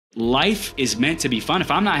Life is meant to be fun.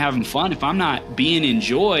 If I'm not having fun, if I'm not being in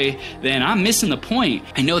joy, then I'm missing the point.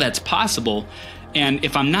 I know that's possible. And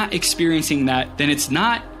if I'm not experiencing that, then it's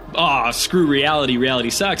not, oh, screw reality, reality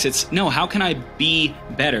sucks. It's, no, how can I be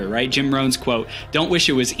better, right? Jim Rohn's quote, don't wish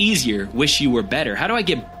it was easier, wish you were better. How do I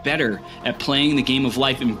get better at playing the game of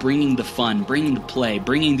life and bringing the fun, bringing the play,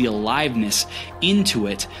 bringing the aliveness into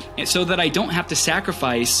it so that I don't have to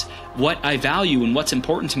sacrifice what I value and what's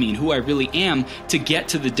important to me and who I really am to get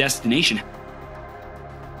to the destination?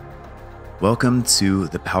 Welcome to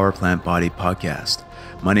the Power Plant Body Podcast.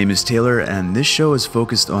 My name is Taylor, and this show is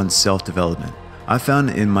focused on self-development. I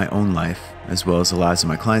found in my own life, as well as the lives of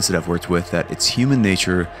my clients that I've worked with, that it's human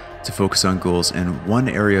nature to focus on goals in one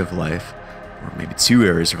area of life, or maybe two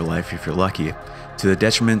areas of life if you're lucky, to the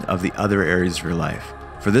detriment of the other areas of your life.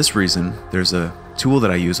 For this reason, there's a tool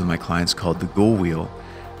that I use with my clients called the Goal Wheel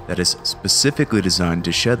that is specifically designed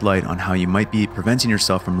to shed light on how you might be preventing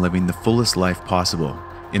yourself from living the fullest life possible.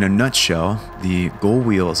 In a nutshell, the Goal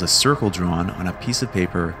Wheel is a circle drawn on a piece of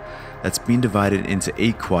paper that's being divided into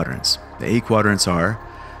 8 quadrants. The 8 quadrants are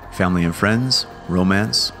family and friends,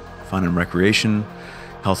 romance, fun and recreation,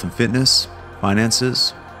 health and fitness,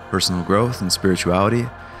 finances, personal growth and spirituality,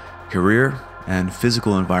 career, and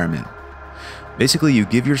physical environment. Basically, you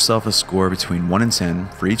give yourself a score between 1 and 10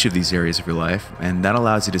 for each of these areas of your life, and that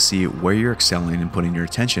allows you to see where you're excelling and putting your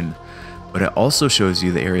attention, but it also shows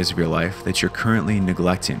you the areas of your life that you're currently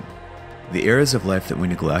neglecting. The areas of life that we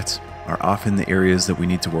neglect are often the areas that we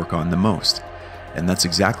need to work on the most. And that's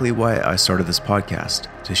exactly why I started this podcast,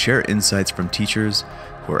 to share insights from teachers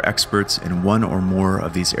who are experts in one or more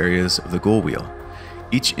of these areas of the Goal Wheel.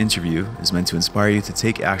 Each interview is meant to inspire you to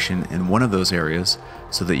take action in one of those areas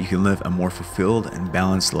so that you can live a more fulfilled and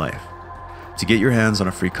balanced life. To get your hands on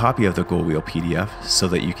a free copy of the Goal Wheel PDF so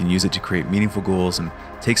that you can use it to create meaningful goals and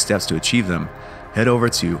take steps to achieve them, head over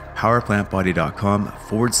to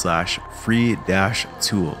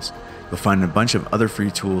powerplantbody.com/free-tools. You'll find a bunch of other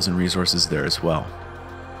free tools and resources there as well.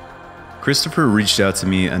 Christopher reached out to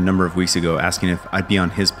me a number of weeks ago asking if I'd be on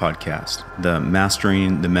his podcast, the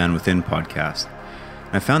Mastering the Man Within podcast.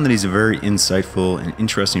 I found that he's a very insightful and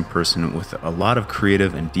interesting person with a lot of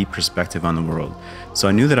creative and deep perspective on the world, so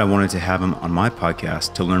I knew that I wanted to have him on my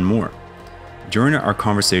podcast to learn more. During our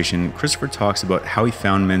conversation, Christopher talks about how he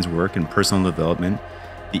found men's work in personal development,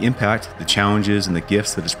 the impact, the challenges, and the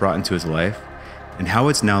gifts that it's brought into his life, and how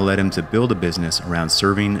it's now led him to build a business around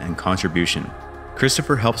serving and contribution.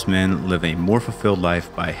 Christopher helps men live a more fulfilled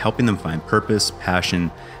life by helping them find purpose,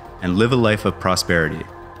 passion, and live a life of prosperity.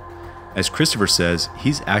 As Christopher says,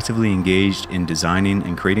 he's actively engaged in designing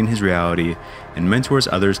and creating his reality and mentors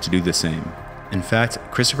others to do the same. In fact,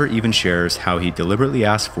 Christopher even shares how he deliberately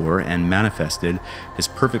asked for and manifested his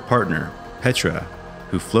perfect partner, Petra,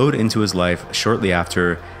 who flowed into his life shortly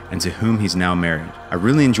after and to whom he's now married. I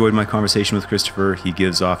really enjoyed my conversation with Christopher. He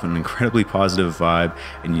gives off an incredibly positive vibe,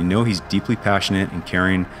 and you know he's deeply passionate and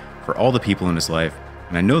caring for all the people in his life.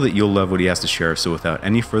 And I know that you'll love what he has to share, so without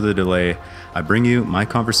any further delay, I bring you my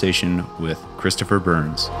conversation with Christopher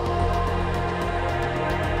Burns.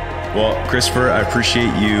 Well, Christopher, I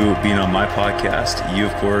appreciate you being on my podcast. You,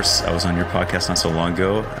 of course, I was on your podcast not so long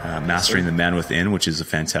ago, Mastering the Man Within, which is a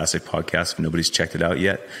fantastic podcast. If nobody's checked it out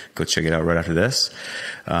yet, go check it out right after this.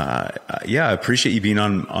 I appreciate you being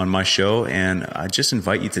on my show, and I just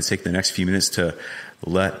invite you to take the next few minutes to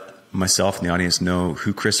let myself and the audience know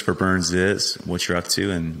who Christopher Burns is, what you're up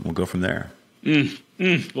to, and we'll go from there.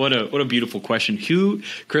 What a beautiful question. Who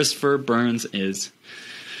Christopher Burns is.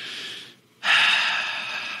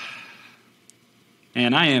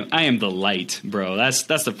 And I am the light, bro. That's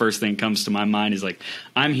the first thing that comes to my mind is like,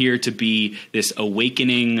 I'm here to be this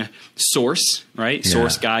awakening source, right? Yeah.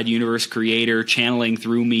 Source, God, universe, creator, channeling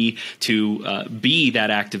through me to be that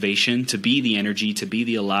activation, to be the energy, to be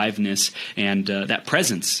the aliveness, and that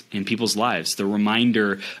presence in people's lives, the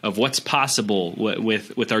reminder of what's possible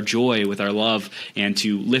with our joy, with our love, and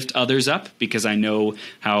to lift others up, because I know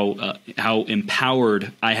how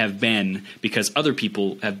empowered I have been because other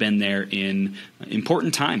people have been there in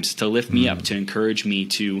important times to lift me up, to encourage me,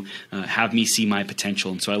 to have me see my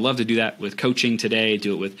potential. And so I love to do that with coaching today,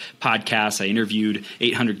 do it with podcasts. I interviewed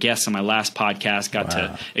 800 guests on my last podcast, got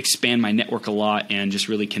to expand my network a lot and just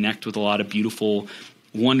really connect with a lot of beautiful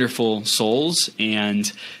wonderful souls.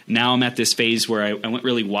 And now I'm at this phase where I went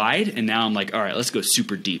really wide, and now I'm like, all right, let's go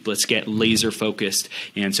super deep. Let's get laser focused.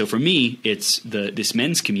 And so for me, it's this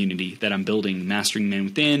men's community that I'm building, Mastering Men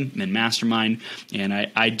Within, Men Mastermind. And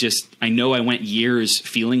I know I went years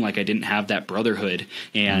feeling like I didn't have that brotherhood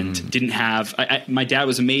and didn't have, my dad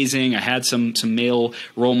was amazing. I had some male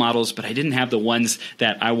role models, but I didn't have the ones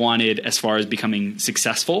that I wanted as far as becoming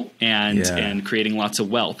successful and creating lots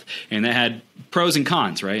of wealth. And that had pros and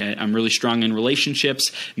cons, right? I'm really strong in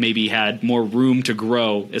relationships, maybe had more room to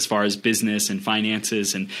grow as far as business and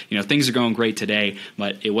finances, and things are going great today,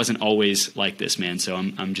 but it wasn't always like this, man. So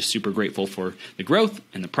I'm just super grateful for the growth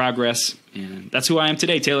and the progress, and that's who I am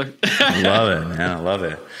today, Taylor. I love it, man. I love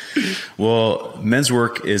it. Well, men's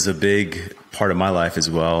work is a big part of my life as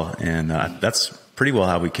well, and that's pretty well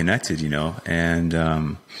how we connected,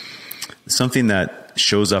 and something that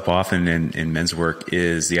shows up often in men's work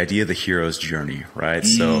is the idea of the hero's journey, right?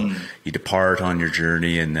 So you depart on your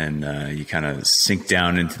journey, and then you kind of sink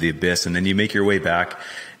down into the abyss, and then you make your way back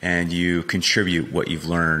and you contribute what you've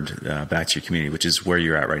learned back to your community, which is where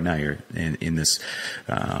you're at right now. You're in this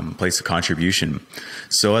place of contribution.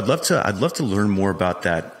 So I'd love to learn more about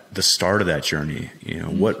that, the start of that journey.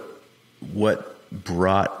 What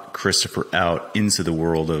brought Christopher out into the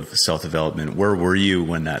world of self-development? Where were you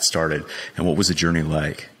when that started, and what was the journey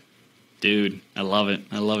like? Dude, I love it.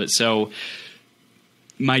 I love it. So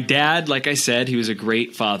my dad, like I said, he was a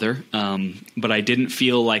great father, but I didn't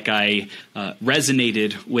feel like I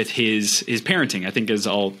resonated with his parenting. I think as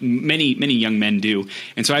many young men do.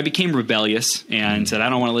 And so I became rebellious and said, I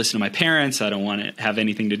don't want to listen to my parents. I don't want to have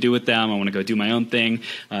anything to do with them. I want to go do my own thing.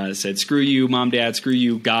 Said, screw you, mom, dad, screw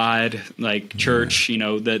you, God, like church,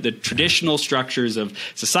 the traditional structures of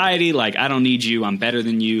society. Like, I don't need you. I'm better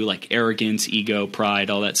than you. Like arrogance, ego,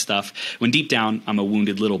 pride, all that stuff. When deep down, I'm a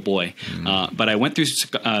wounded little boy. But I went through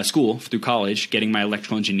school, through college, getting my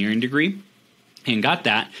electrical engineering degree, and got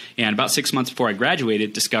that. And about 6 months before I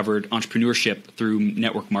graduated, discovered entrepreneurship through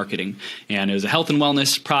network marketing. And it was a health and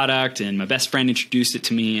wellness product, and my best friend introduced it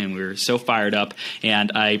to me, and we were so fired up.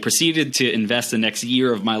 And I proceeded to invest the next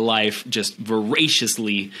year of my life just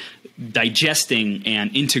voraciously digesting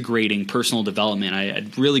and integrating personal development. I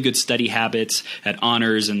had really good study habits, had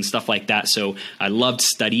honors and stuff like that. So I loved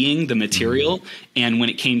studying the material. And when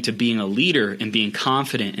it came to being a leader and being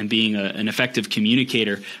confident and being an effective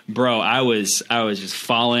communicator, bro, I was just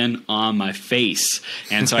falling on my face.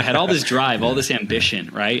 And so I had all this drive, all this ambition,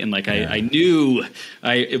 right? And like I knew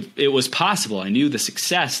it was possible. I knew the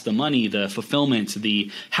success, the money, the fulfillment, the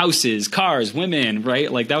houses, cars, women,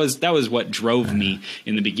 right? Like that was what drove me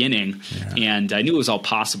in the beginning. And I knew it was all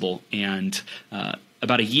possible. And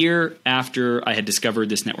about a year after I had discovered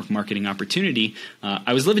this network marketing opportunity,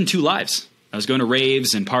 I was living two lives. I was going to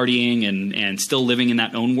raves and partying and still living in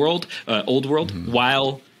that old world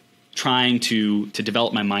while trying to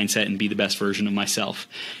develop my mindset and be the best version of myself.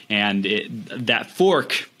 And that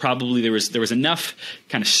fork, probably there was enough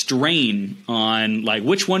kind of strain on like,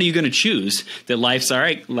 which one are you going to choose, that life's all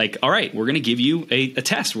right, we're going to give you a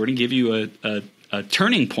test. We're going to give you a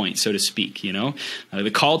turning point, so to speak,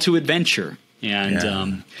 the call to adventure.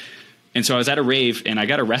 And so I was at a rave and I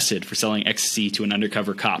got arrested for selling ecstasy to an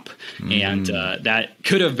undercover cop. And that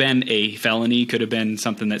could have been a felony, could have been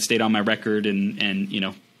something that stayed on my record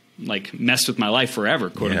and like messed with my life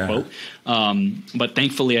forever, quote unquote. But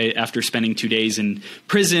thankfully, after spending 2 days in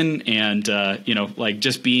prison and, like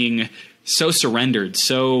just being so surrendered,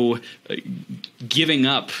 so giving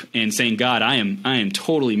up and saying, God, I am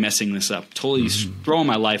totally messing this up, totally throwing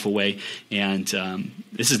my life away. And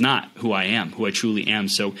this is not who I am, who I truly am.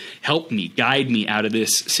 So help me, guide me out of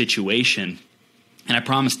this situation. And I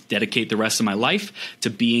promised to dedicate the rest of my life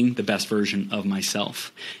to being the best version of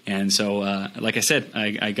myself. And so, like I said,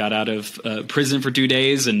 I got out of prison for 2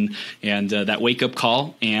 days and that wake up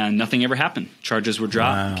call, and nothing ever happened. Charges were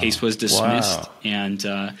dropped, case was dismissed, and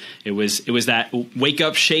it was that wake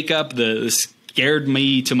up, shake up, the scared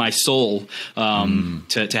me to my soul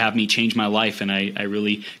to have me change my life. And I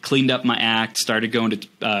really cleaned up my act, started going to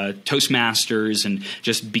Toastmasters and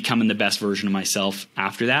just becoming the best version of myself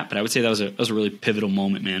after that. But I would say that was a really pivotal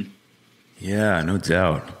moment, man. Yeah, no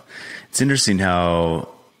doubt. It's interesting how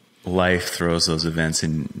life throws those events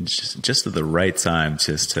in just at the right time,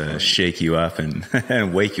 just to shake you up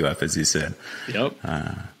and wake you up, as you said. Yep.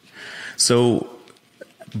 So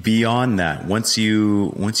beyond that, once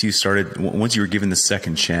you were given the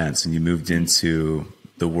second chance and you moved into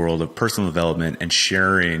the world of personal development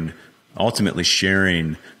and ultimately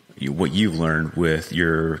sharing what you've learned with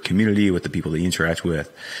your community, with the people that you interact with,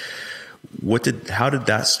 how did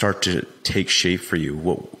that start to take shape for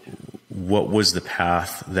you? what was the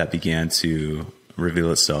path that began to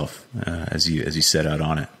reveal itself as you set out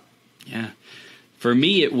on it? Yeah. For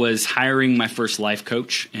me, it was hiring my first life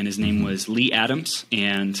coach, and his name was Lee Adams.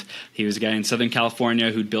 And he was a guy in Southern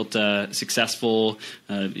California who'd built a successful,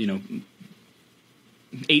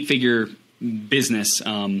 8-figure business,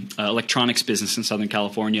 electronics business in Southern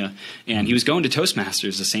California. And he was going to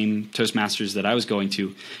Toastmasters, the same Toastmasters that I was going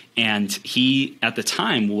to. And he, at the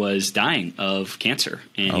time, was dying of cancer.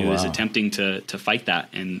 And he was attempting to fight that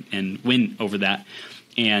and win over that.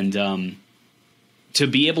 And to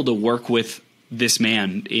be able to work with this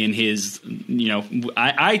man in his,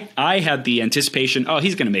 I had the anticipation,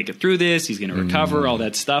 he's going to make it through this. He's going to recover, all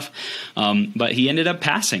that stuff. But he ended up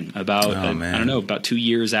passing about 2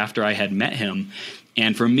 years after I had met him.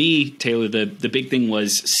 And for me, Taylor, the big thing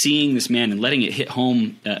was seeing this man and letting it hit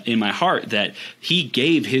home in my heart that he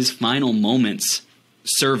gave his final moments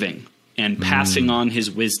serving and passing on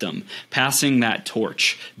his wisdom, passing that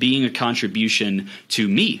torch, being a contribution to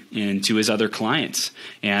me and to his other clients.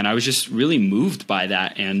 And I was just really moved by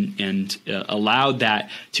that and allowed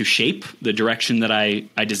that to shape the direction that I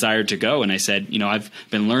desired to go. And I said, I've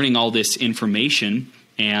been learning all this information,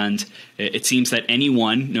 and it seems that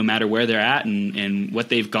anyone, no matter where they're at and what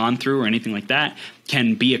they've gone through or anything like that,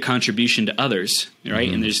 can be a contribution to others,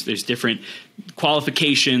 right? And there's different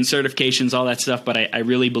qualifications, certifications, all that stuff. But I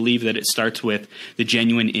really believe that it starts with the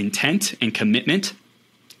genuine intent and commitment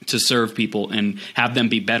to serve people and have them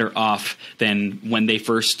be better off than when they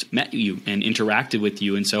first met you and interacted with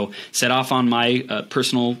you. And so set off on my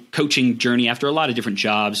personal coaching journey after a lot of different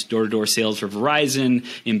jobs, door-to-door sales for Verizon,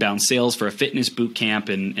 inbound sales for a fitness boot camp,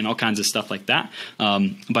 and all kinds of stuff like that.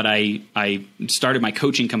 But I started my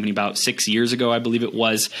coaching company about 6 years ago, I believe it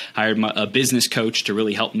was. Hired a business coach to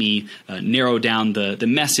really help me narrow down the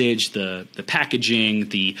message, the packaging,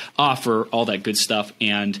 the offer, all that good stuff,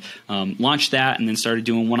 and launched that, and then started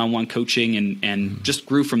doing one-on-one coaching and just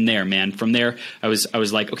grew from there, man. From there, I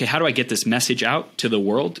was like, okay, how do I get this message out to the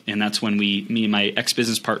world? And that's when me and my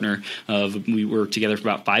ex-business partner, we were together for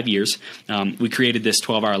about 5 years. We created this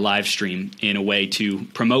 12-hour live stream in a way to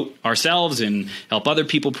promote ourselves and help other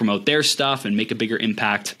people promote their stuff and make a bigger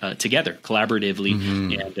impact together, collaboratively.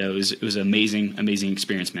 And it was an amazing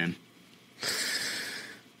experience, man.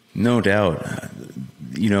 No doubt.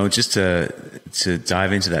 Just to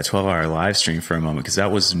dive into that 12-hour live stream for a moment, because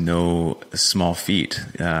that was no small feat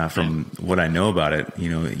from what I know about it.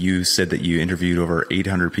 You said that you interviewed over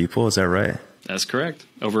 800 people. Is that right? That's correct.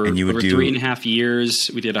 Over 3.5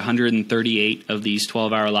 years, we did 138 of these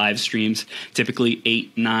 12-hour live streams, typically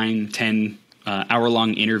 8, 9, 10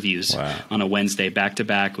 hour-long interviews on a Wednesday,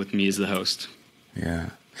 back-to-back with me as the host. Yeah.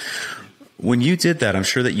 When you did that, I'm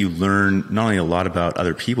sure that you learned not only a lot about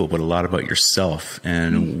other people, but a lot about yourself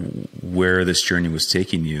and where this journey was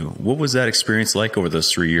taking you. What was that experience like over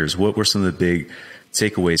those 3 years? What were some of the big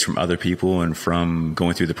takeaways from other people and from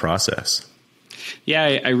going through the process?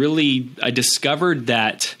 Yeah, I discovered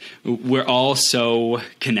that we're all so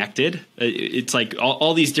connected. It's like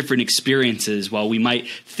all these different experiences, while we might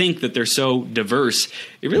think that they're so diverse,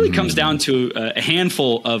 it really comes down to a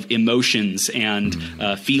handful of emotions and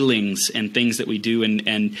feelings and things that we do.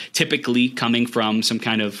 And typically coming from some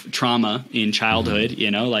kind of trauma in childhood,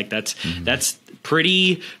 that's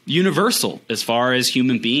pretty universal as far as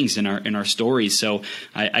human beings in our stories. So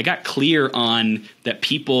I got clear on that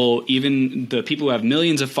people, even the people who have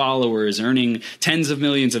millions of followers earning tens of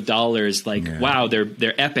millions of dollars, wow,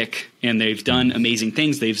 they're epic and they've done amazing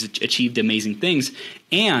things. They've achieved amazing things,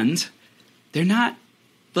 and they're not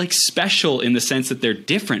like special in the sense that they're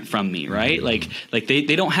different from me, right? Like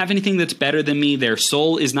they don't have anything that's better than me. Their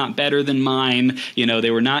soul is not better than mine.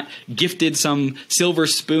 They were not gifted some silver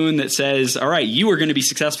spoon that says, all right, you are going to be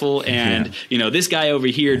successful. And, this guy over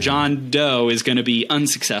here, John Doe, is going to be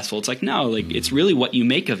unsuccessful. It's like, no, it's really what you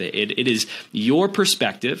make of it. It is your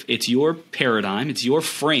perspective. It's your paradigm. It's your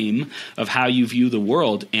frame of how you view the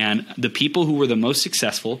world. And the people who were the most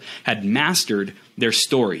successful had mastered their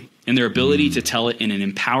story and their ability to tell it in an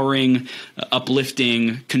empowering,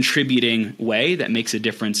 uplifting, contributing way that makes a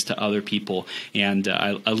difference to other people. And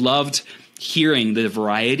I loved hearing the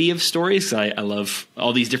variety of stories. I love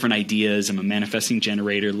all these different ideas. I'm a manifesting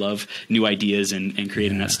generator, love new ideas and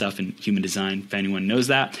creating that stuff in human design, if anyone knows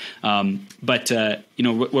that. But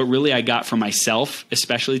what really I got from myself,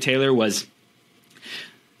 especially Taylor, was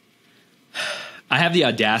I have the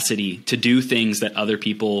audacity to do things that other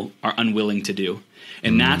people are unwilling to do.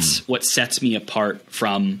 And that's what sets me apart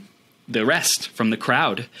from the rest, from the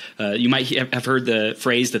crowd. You might have heard the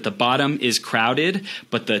phrase that the bottom is crowded,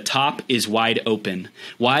 but the top is wide open.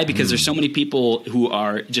 Why? Because there's so many people who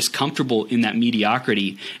are just comfortable in that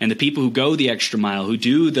mediocrity, and the people who go the extra mile, who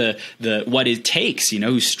do the what it takes,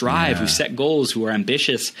 who strive, who set goals, who are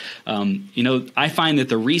ambitious. I find that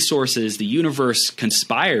the resources, the universe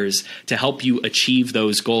conspires to help you achieve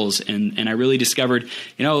those goals. And I really discovered,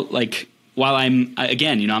 while I'm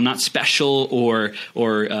not special or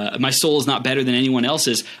my soul is not better than anyone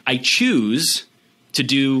else's, I choose to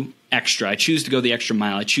do extra. I choose to go the extra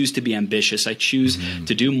mile. I choose to be ambitious. I choose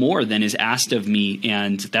to do more than is asked of me.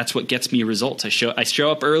 And that's what gets me results. I show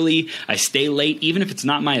up early. I stay late, even if it's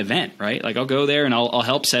not my event, right? Like I'll go there and I'll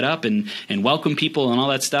help set up and welcome people and all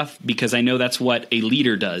that stuff, because I know that's what a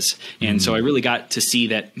leader does. And so I really got to see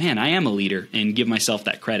that, man, I am a leader, and give myself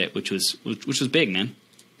that credit, which was big, man.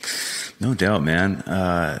 No doubt, man.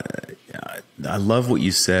 I love what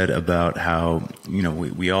you said about how,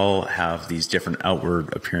 we all have these different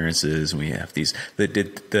outward appearances, and we have these,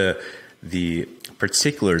 the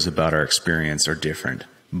particulars about our experience are different,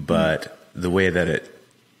 but the way that it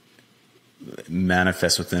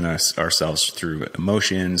manifests within ourselves through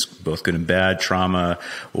emotions, both good and bad, trauma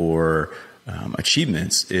or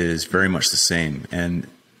achievements, is very much the same. And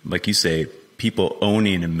like you say, people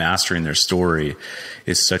owning and mastering their story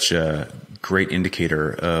is such a great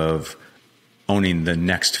indicator of owning the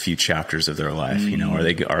next few chapters of their life.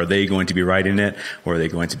 Are they going to be writing it, or are they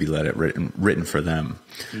going to be let it written for them?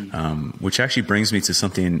 Which actually brings me to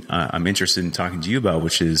something I'm interested in talking to you about,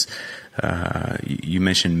 which is you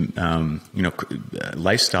mentioned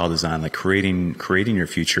lifestyle design, like creating your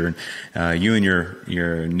future. You and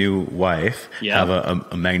your new wife have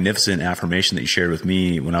a magnificent affirmation that you shared with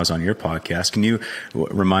me when I was on your podcast. Can you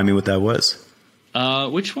remind me what that was?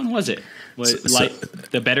 Which one was it?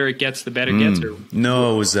 The better it gets, the better it gets? Or?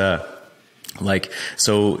 No, it was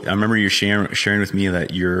so I remember you sharing with me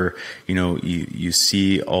that you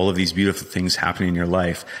see all of these beautiful things happening in your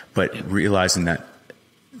life, but realizing that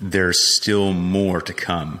there's still more to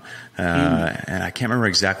come. And I can't remember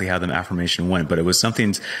exactly how the affirmation went, but it was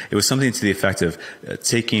something to the effect of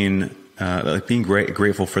taking, being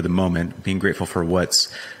grateful for the moment, being grateful for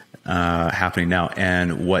what's happening now,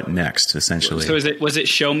 and what next, essentially. So was it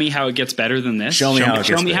show me how it gets better than this? Show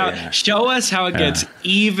us how it gets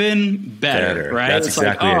even better, right? That's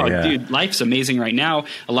exactly it. Dude, life's amazing right now.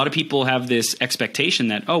 A lot of people have this expectation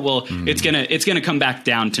that, it's gonna come back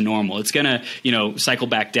down to normal. It's gonna, cycle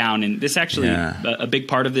back down. And this actually, a big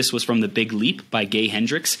part of this was from The Big Leap by Gay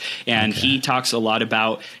Hendricks. And he talks a lot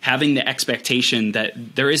about having the expectation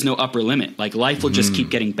that there is no upper limit. Like life will just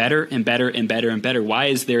keep getting better and better and better and better. Why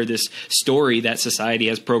is there this story that society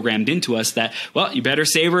has programmed into us that, you better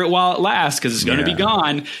savor it while it lasts, because it's going to be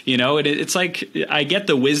gone. It's like, I get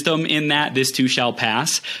the wisdom in that this too shall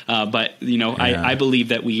pass. But I believe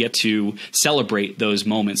that we get to celebrate those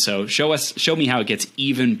moments. So show me how it gets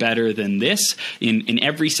even better than this in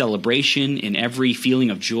every celebration, in every feeling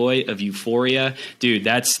of joy, of euphoria. Dude,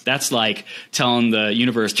 that's like telling the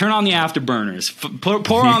universe, turn on the afterburners,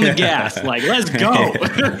 pour on the gas. Like, let's go.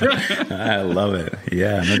 I love it.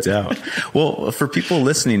 Yeah, no doubt. Well, for people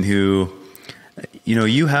listening who,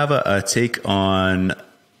 you have a take on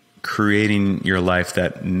creating your life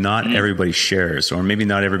that not everybody shares, or maybe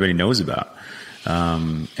not everybody knows about.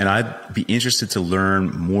 And I'd be interested to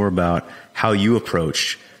learn more about how you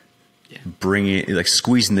approach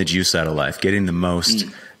squeezing the juice out of life, getting the most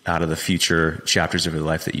out of the future chapters of your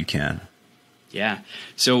life that you can. Yeah.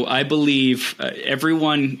 So I believe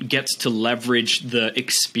everyone gets to leverage the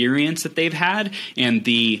experience that they've had and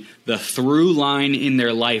the through line in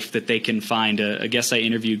their life that they can find. I guess I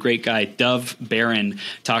interviewed great guy Dove Barron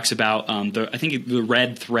talks about I think the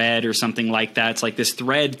red thread or something like that. It's like this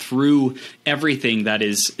thread through everything that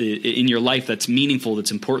is in your life that's meaningful,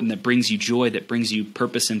 that's important, that brings you joy, that brings you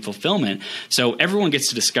purpose and fulfillment. So everyone gets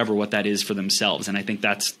to discover what that is for themselves. And I think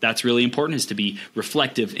that's really important, is to be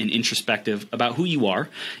reflective and introspective about who you are.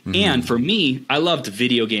 And for me, I loved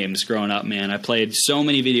video games growing up, man. I played so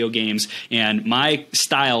many video games, and my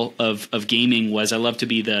style of gaming was I love to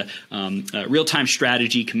be the real-time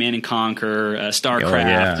strategy, Command and Conquer,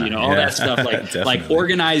 StarCraft, all that stuff, like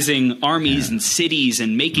organizing armies and cities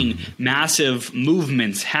and making massive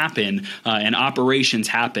movements happen and operations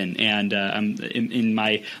happen. And in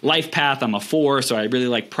my life path, I'm a 4, so I really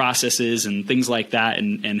like processes and things like that,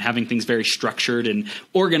 and having things very structured and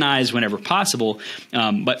organized whenever possible.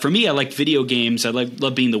 But for me, I like video games. I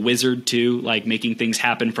love being the wizard too, like making things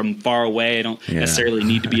happen from far away. I don't necessarily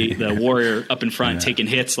need to be the warrior up in front taking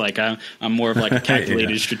hits. Like I'm more of like a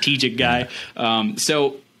calculated strategic guy.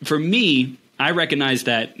 So for me, I recognize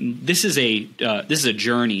that this is a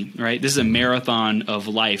journey, right? This is a marathon of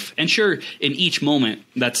life. And sure, in each moment,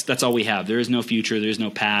 that's all we have. There is no future. There's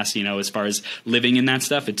no past, as far as living in that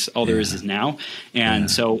stuff. It's all there is now. And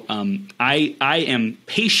so I am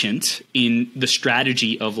patient in the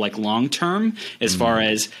strategy of like long term as far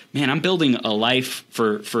as, man, I'm building a life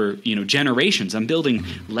for generations. I'm building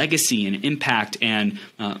legacy and impact and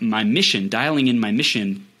my mission, dialing in my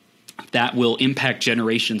mission that will impact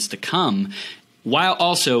generations to come, while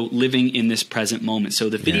also living in this present moment. So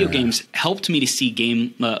the video games helped me to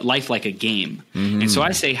see life like a game. And so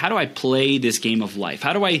I say, how do I play this game of life?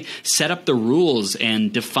 How do I set up the rules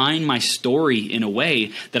and define my story in a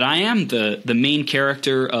way that I am the main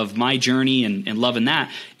character of my journey and loving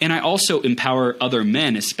that? And I also empower other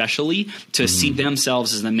men, especially, to see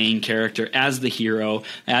themselves as the main character, as the hero,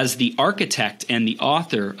 as the architect and the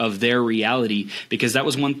author of their reality. Because that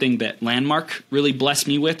was one thing that Landmark really blessed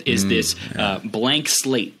me with, is this blank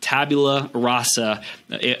slate, tabula rasa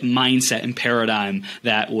mindset and paradigm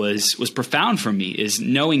that was profound for me, is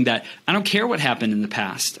knowing that I don't care what happened in the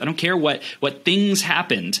past. I don't care what things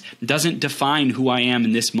happened. It doesn't define who I am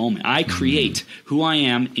in this moment. I create who I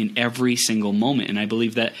am in every single moment. And I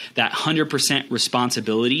believe that 100%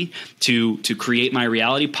 responsibility to create my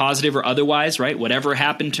reality, positive or otherwise, right? Whatever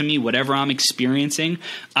happened to me, whatever I'm experiencing,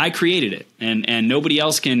 I created it. And nobody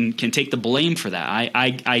else can take the blame for that.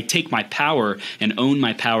 I take my power and own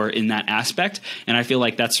my power in that aspect. And I feel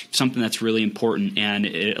like that's something that's really important. And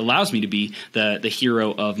it allows me to be the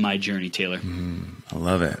hero of my journey, Taylor. I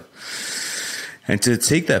love it. And to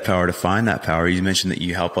take that power, to find that power, you mentioned that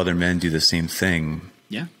you help other men do the same thing.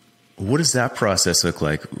 Yeah. What does that process look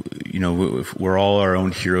like? We're all our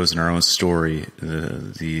own heroes in our own story.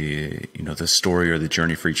 The story or the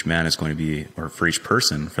journey for each man is going to be, or for each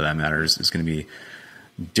person for that matter, is going to be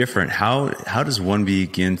different. How does one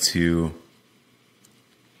begin to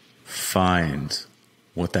find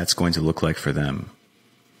what that's going to look like for them?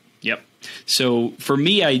 Yep. So for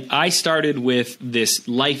me, I started with this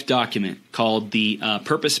life document called the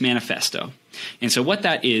Purpose Manifesto. And so what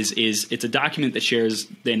that is it's a document that shares,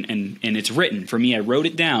 and it's written. For me, I wrote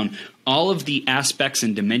it down, all of the aspects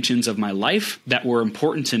and dimensions of my life that were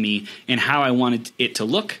important to me and how I wanted it to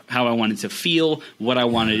look, how I wanted to feel, what I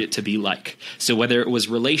wanted it to be like. So whether it was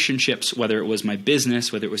relationships, whether it was my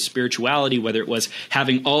business, whether it was spirituality, whether it was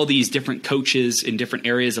having all these different coaches in different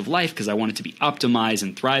areas of life because I wanted to be optimized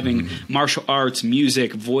and thriving, martial arts,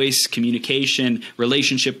 music, voice, communication,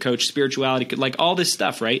 relationship coach, spirituality, like all this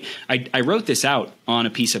stuff, right? I wrote this out on a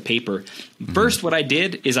piece of paper. First, what I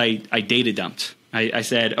did is I data dumped. I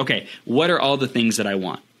said, okay, what are all the things that I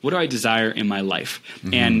want? What do I desire in my life?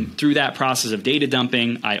 And through that process of data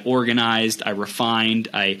dumping, I organized, I refined,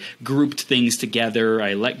 I grouped things together,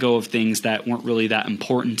 I let go of things that weren't really that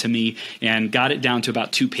important to me, and got it down to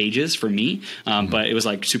about 2 pages for me. But it was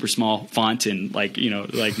like super small font and like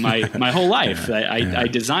my whole life. I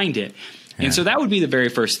designed it. And so that would be the very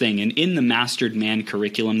first thing. And in the Mastered Man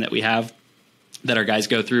curriculum that we have, that our guys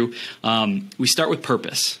go through, we start with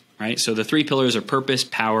purpose. Right? So the 3 pillars are purpose,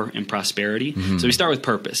 power, and prosperity. So we start with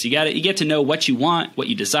purpose. You get to know what you want, what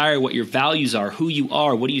you desire, what your values are, who you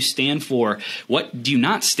are, what do you stand for, what do you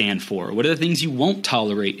not stand for, what are the things you won't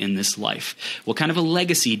tolerate in this life, what kind of a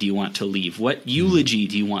legacy do you want to leave, what eulogy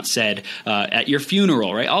do you want said at your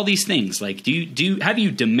funeral, right? All these things. Like, have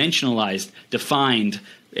you dimensionalized, defined,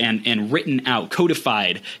 and written out,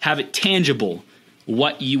 codified, have it tangible,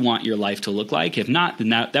 what you want your life to look like? If not, then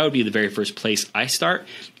that would be the very first place I start.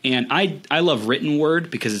 And I love written word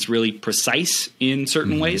because it's really precise in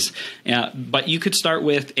certain ways. But you could start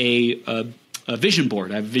with a vision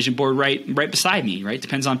board. I have a vision board right beside me, right?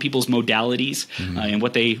 Depends on people's modalities and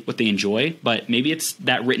what they enjoy. But maybe it's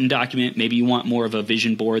that written document. Maybe you want more of a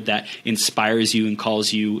vision board that inspires you and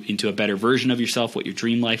calls you into a better version of yourself, what your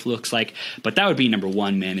dream life looks like. But that would be number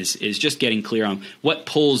one, man, is just getting clear on what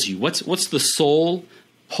pulls you. What's the soul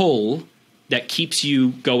pull that keeps you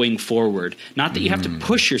going forward? Not that you have to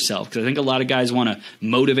push yourself, because I think a lot of guys want to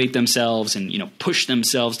motivate themselves and push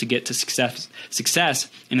themselves to get to success.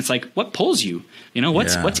 And it's like, what pulls you?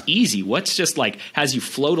 What's easy? What's just like has you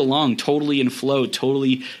float along totally in flow,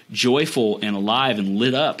 totally joyful and alive and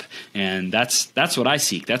lit up? And that's what I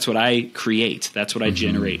seek. That's what I create. That's what I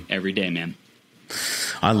generate every day, man.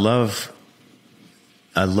 I love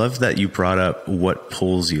that you brought up what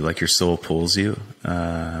pulls you, like your soul pulls you.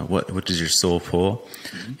 What does your soul pull?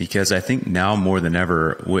 Because I think now more than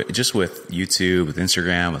ever, just with YouTube, with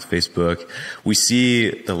Instagram, with Facebook, we see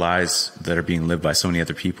the lives that are being lived by so many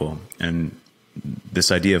other people. And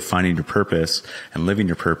this idea of finding your purpose and living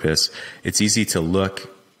your purpose, it's easy to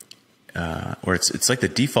look, or it's like the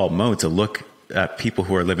default mode to look at people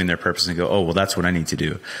who are living their purpose and go, oh, well, that's what I need to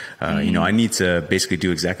do. I need to basically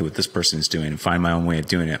do exactly what this person is doing and find my own way of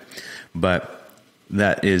doing it. But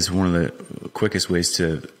that is one of the quickest ways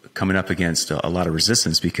to coming up against a lot of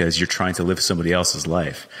resistance, because you're trying to live somebody else's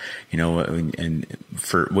life, and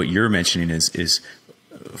for what you're mentioning is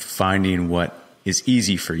finding what is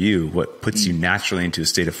easy for you, what puts you naturally into a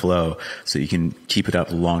state of flow so you can keep it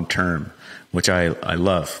up long term, which I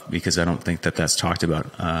love, because I don't think that that's talked about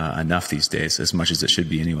enough these days, as much as it should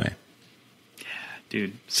be anyway.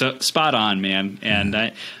 Dude, so spot on, man.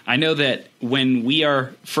 And I know that when we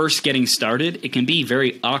are first getting started, it can be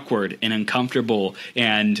very awkward and uncomfortable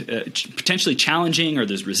and potentially challenging, or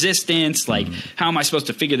there's resistance. Like, how am I supposed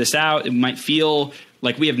to figure this out? It might feel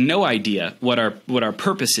like we have no idea what our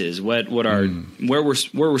purpose is, where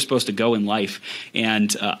we're supposed to go in life.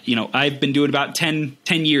 And I've been doing about 10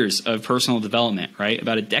 years of personal development, right?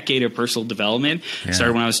 About a decade of personal development. Yeah.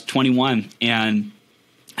 Started when I was 21, and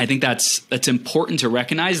I think that's important to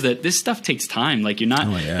recognize that this stuff takes time. Like, you're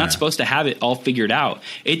not supposed to have it all figured out.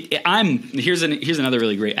 Here's another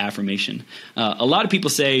really great affirmation. A lot of people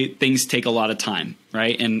say things take a lot of time,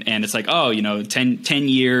 right? And it's like, 10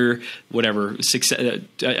 year, whatever,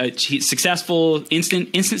 successful,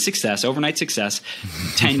 instant success, overnight success,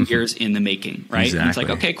 10 years in the making, right? Exactly. And it's like,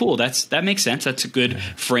 okay, cool. That makes sense. That's a good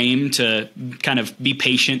frame to kind of be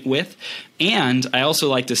patient with. And I also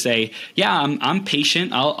like to say, I'm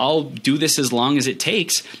patient. I'll do this as long as it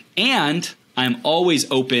takes. And I'm always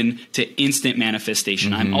open to instant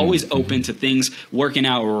manifestation. I'm always open to things working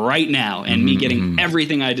out right now and me getting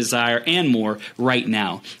everything I desire and more right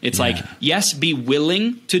now. It's like, yes, be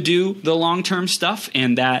willing to do the long-term stuff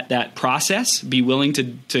and that process. Be willing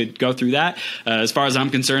to go through that. As far as I'm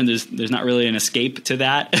concerned, there's not really an escape to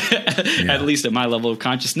that, at least at my level of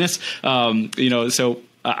consciousness. So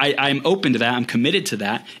I'm open to that. I'm committed to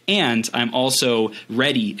that. And I'm also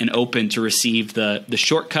ready and open to receive the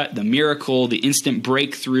shortcut, the miracle, the instant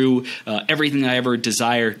breakthrough, everything I ever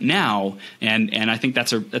desire now. And I think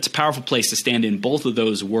that's a powerful place to stand in both of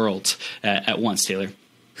those worlds at once, Taylor.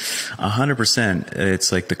 100%.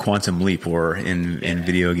 It's like the quantum leap, or in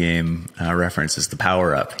video game references, the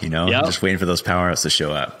power up, just waiting for those power ups to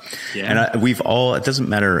show up. Yeah. And it doesn't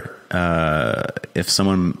matter if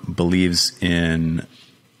someone believes in,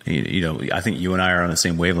 I think you and I are on the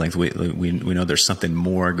same wavelength. We know there's something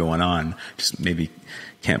more going on. Just maybe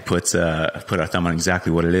can't put our thumb on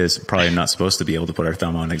exactly what it is. Probably not supposed to be able to put our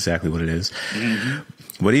thumb on exactly what it is. Mm-hmm.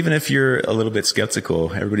 But even if you're a little bit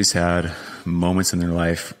skeptical, everybody's had moments in their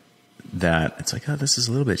life that it's like, this is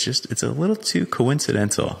it's a little too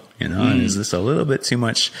coincidental, and is this a little bit too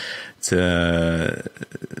much to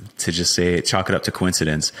just chalk it up to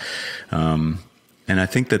coincidence? And I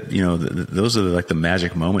think that, those are like the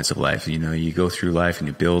magic moments of life. You go through life and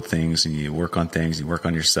you build things and you work on things, you work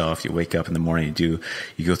on yourself, you wake up in the morning, you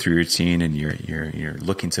go through your routine and you're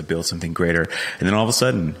looking to build something greater. And then all of a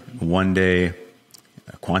sudden, one day,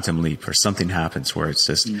 a quantum leap or something happens where it's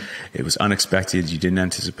just, it was unexpected. You didn't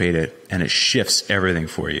anticipate it, and it shifts everything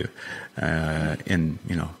for you, in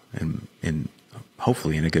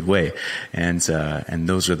hopefully in a good way. And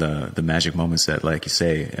those are the magic moments that, like you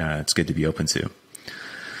say, it's good to be open to.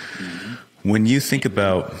 When you think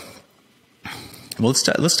about, let's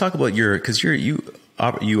talk about because you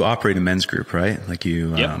operate a men's group, right? Like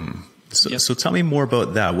you, so tell me more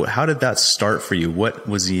about that. How did that start for you? What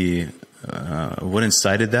was what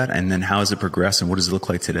incited that? And then how has it progressed, and what does it look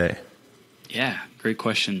like today? Yeah, great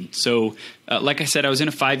question. So, like I said, I was in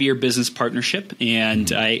a 5-year business partnership,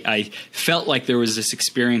 and I felt like there was this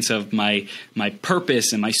experience of my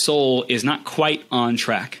purpose and my soul is not quite on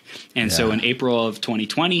track. And so in April of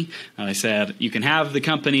 2020, I said, you can have the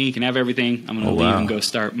company, you can have everything. I'm going to leave and go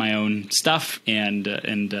start my own stuff and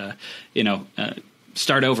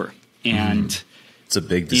start over. And it's a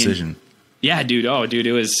big decision. Yeah, dude. Oh, dude,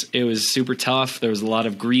 it was super tough. There was a lot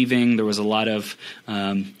of grieving. There was a lot of,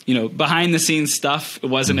 behind the scenes stuff. It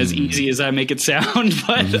wasn't as easy as I make it sound,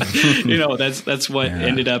 but that's what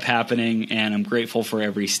ended up happening. And I'm grateful for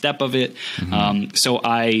every step of it. So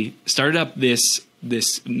I started up this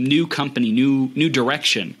new company, new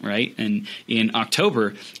direction, right? And in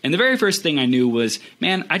October, and the very first thing I knew was,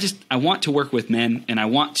 man, I want to work with men, and I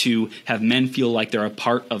want to have men feel like they're a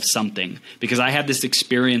part of something, because I had this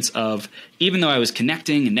experience of, even though I was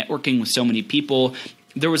connecting and networking with so many people,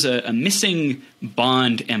 there was a missing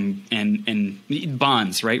bond and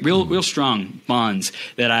bonds, right? Real strong bonds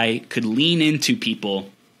that I could lean into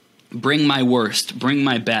people bring my worst, bring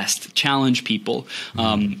my best, challenge people.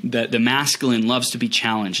 The masculine loves to be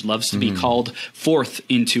challenged, loves to be called forth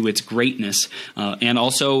into its greatness, and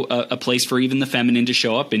also a place for even the feminine to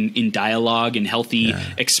show up in dialogue and healthy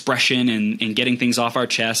expression and getting things off our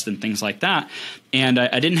chest and things like that. And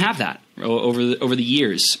I didn't have that over the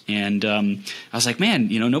years. And I was like, man,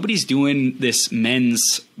 nobody's doing this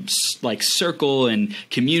men's like circle and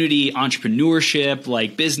community entrepreneurship,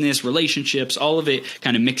 like business, relationships, all of it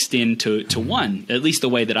kind of mixed into one, at least the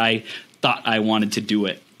way that I thought I wanted to do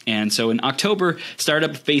it. And so in October, started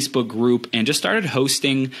up a Facebook group and just started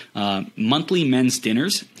hosting monthly men's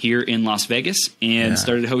dinners here in Las Vegas, and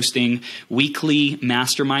started hosting weekly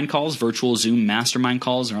mastermind calls, virtual Zoom mastermind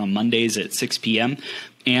calls are on Mondays at 6 p.m.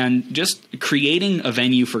 And just creating a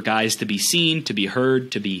venue for guys to be seen, to be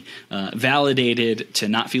heard, to be validated, to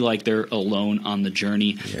not feel like they're alone on the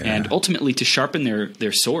journey, and ultimately to sharpen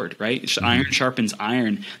their sword, right? Iron sharpens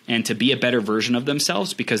iron, and to be a better version of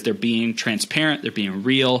themselves because they're being transparent, they're being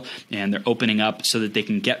real, and they're opening up so that they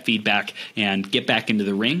can get feedback and get back into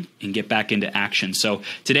the ring and get back into action. So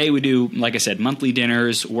today we do, like I said, monthly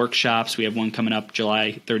dinners, workshops. We have one coming up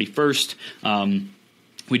July 31st.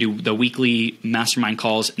 We do the weekly mastermind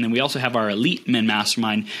calls, and then we also have our elite men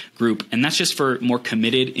mastermind group, and that's just for more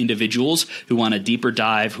committed individuals who want a deeper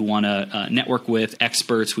dive, who want to network with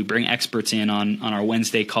experts. We bring experts in on our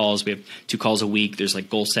Wednesday calls. We have 2 calls a week. There's like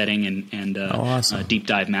goal setting and awesome. Deep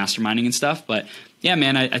dive masterminding and stuff. But yeah,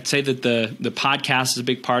 man, I'd say that the podcast is a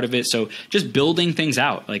big part of it. So just building things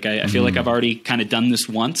out. Like I feel like I've already kind of done this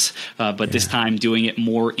once, but this time doing it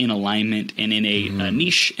more in alignment and in a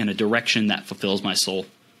niche and a direction that fulfills my soul.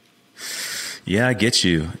 Yeah, I get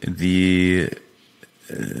you.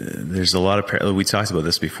 There's a lot of we talked about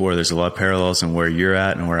this before. There's a lot of parallels in where you're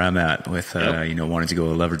at and where I'm at with wanting to go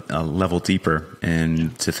a level deeper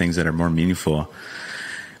and to things that are more meaningful.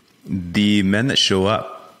 The men that show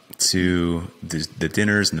up to the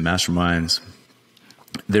dinners and the masterminds,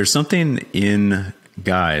 there's something in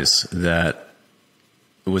guys that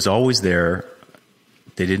was always there.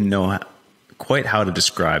 They didn't know quite how to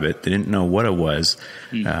describe it. They didn't know what it was,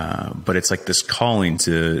 but it's like this calling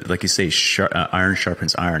to, like you say, iron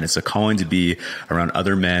sharpens iron. It's a calling to be around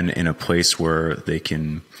other men in a place where they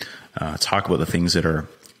can talk about the things that are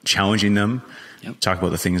challenging them, talk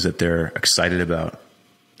about the things that they're excited about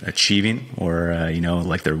achieving, or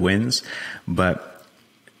like their wins, but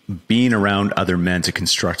being around other men to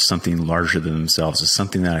construct something larger than themselves is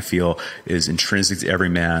something that I feel is intrinsic to every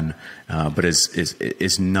man, but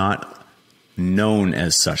is not known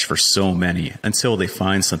as such for so many until they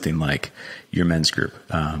find something like your men's group.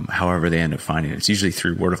 However they end up finding it, it's usually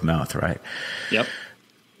through word of mouth, right? Yep.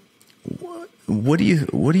 What do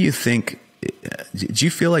you think? Do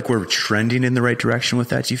you feel like we're trending in the right direction with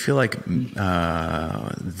that? Do you feel like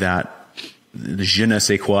that the je ne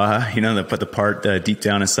sais quoi, the part deep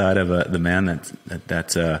down inside of the man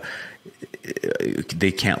that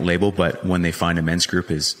they can't label, but when they find a men's group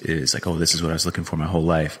is like, oh, this is what I was looking for my whole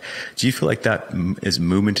life. Do you feel like that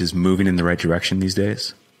movement is moving in the right direction these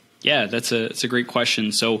days? Yeah, that's a great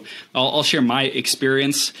question. So I'll share my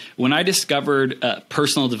experience. When I discovered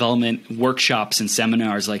personal development workshops and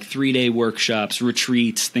seminars, like 3-day workshops,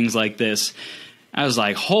 retreats, things like this, I was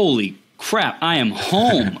like, holy crap, I am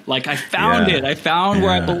home. Like I found it. I found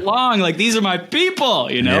where I belong. Like these are my people,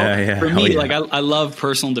 For me, like I love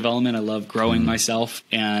personal development. I love growing myself.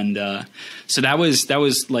 And so that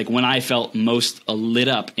was like when I felt most lit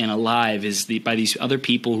up and alive is by these other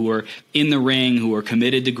people who are in the ring, who are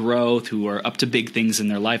committed to growth, who are up to big things in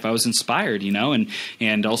their life. I was inspired,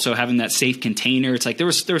 and also having that safe container. It's like there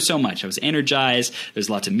was so much. I was energized.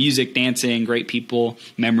 There's lots of music, dancing, great people,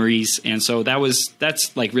 memories. And so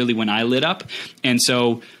that's like really when I lit up. And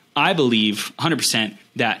so I believe 100%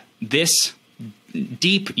 that this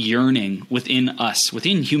deep yearning within us,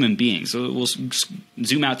 within human beings, so we'll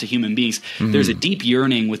zoom out to human beings. There's a deep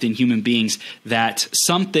yearning within human beings that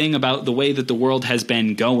something about the way that the world has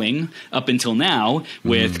been going up until now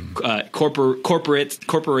with corporations,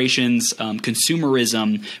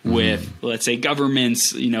 consumerism, with, let's say,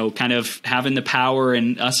 governments, kind of having the power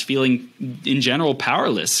and us feeling in general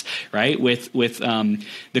powerless, right? With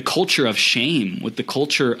the culture of shame, with the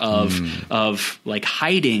culture of like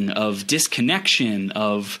hiding, of disconnection,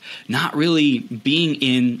 of not really being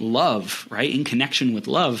in love, right? In connection with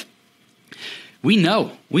love. We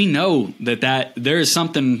know that there is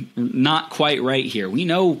something not quite right here. We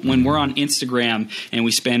know when we're on Instagram and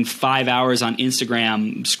we spend 5 hours on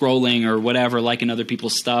Instagram scrolling or whatever, liking other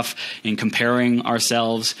people's stuff and comparing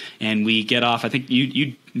ourselves, and we get off. I think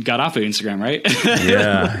you got off of Instagram, right?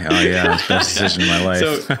 Yeah. Oh yeah. Best decision in my life.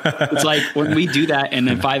 So it's like when we do that and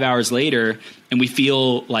then 5 hours later and we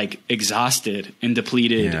feel like exhausted and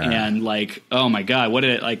depleted and like, oh my God, what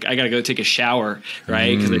did it like? I got to go take a shower,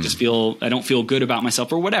 right? Because I don't feel good about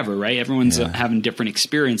myself or whatever, right? Everyone's having different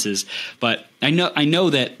experiences, but I know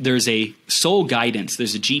that there's a soul guidance,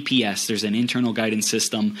 there's a GPS, there's an internal guidance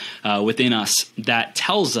system within us that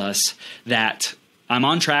tells us that I'm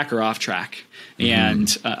on track or off track.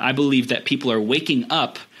 And I believe that people are waking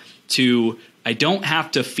up to, I don't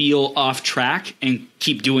have to feel off track and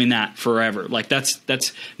keep doing that forever. Like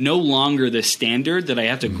that's no longer the standard that I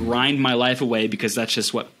have to grind my life away because that's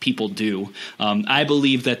just what people do. I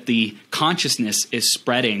believe that the consciousness is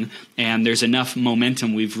spreading and there's enough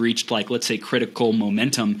momentum. We've reached like, let's say critical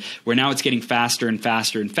momentum where now it's getting faster and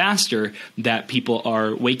faster and faster that people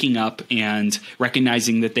are waking up and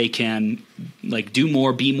recognizing that they can like do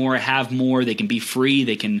more, be more, have more. They can be free.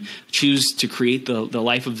 They can choose to create the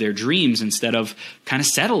life of their dreams instead of kind of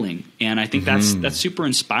settling. And I think that's super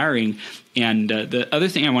inspiring. And the other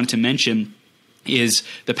thing I wanted to mention is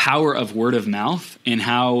the power of word of mouth and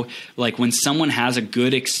how like when someone has a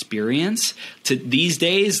good experience to these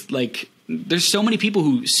days, like there's so many people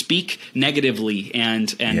who speak negatively and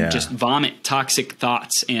just vomit toxic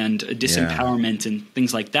thoughts and disempowerment and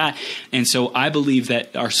things like that. And so I believe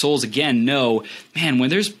that our souls again know, man,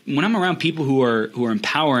 when I'm around people who are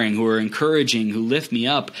empowering, who are encouraging, who lift me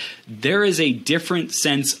up, there is a different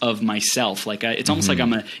sense of myself. Like it's almost like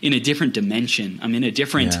I'm in a different dimension. I'm in a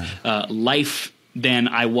different life than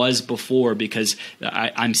I was before because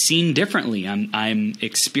I'm seeing differently. I'm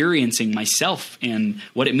experiencing myself and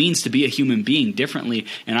what it means to be a human being differently.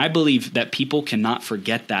 And I believe that people cannot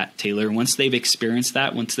forget that, Taylor. Once they've experienced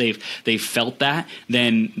that, once they've felt that,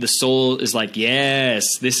 then the soul is like,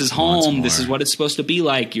 yes, this is home. This is what it's supposed to be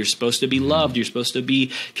like. You're supposed to be loved. You're supposed to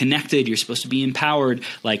be connected. You're supposed to be empowered,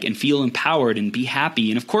 like, and feel empowered and be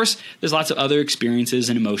happy. And of course, there's lots of other experiences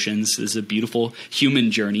and emotions. It's a beautiful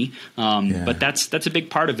human journey. But that's a big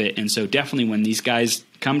part of it. And so definitely when these guys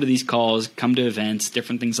come to these calls, come to events,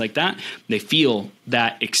 different things like that, they feel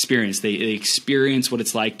that experience. They experience what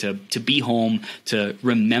it's like to be home, to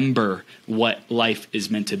remember what life is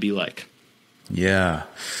meant to be like. Yeah.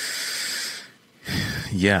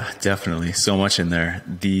 Yeah, definitely. So much in there.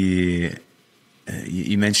 You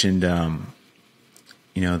mentioned, the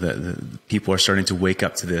people are starting to wake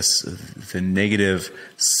up to this, the negative.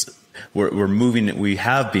 We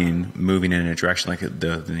have been moving in a direction like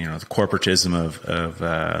the corporatism of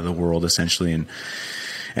the world essentially.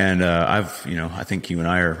 And I think you and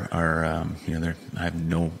I are I have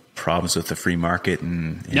no problems with the free market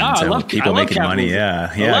and I love people making money.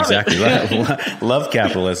 Yeah, exactly. Love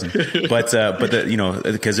capitalism. But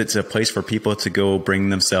because it's a place for people to go bring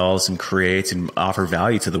themselves and create and offer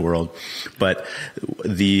value to the world. But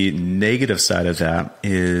the negative side of that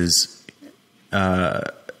is,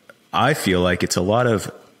 I feel like it's a lot of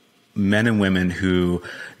men and women who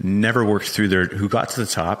never worked through who got to the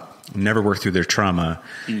top, never worked through their trauma,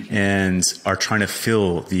 and are trying to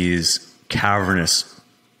fill these cavernous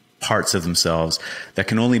parts of themselves that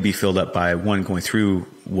can only be filled up by one, going through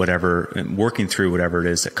whatever and working through whatever it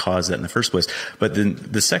is that caused that in the first place. But then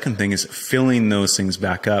the second thing is filling those things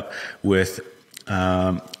back up with,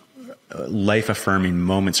 life affirming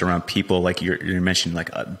moments around people like you mentioned,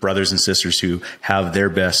 like brothers and sisters who have their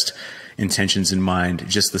best intentions in mind,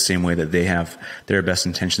 just the same way that they have their best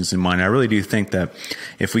intentions in mind. I really do think that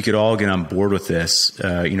if we could all get on board with this,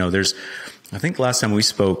 I think last time we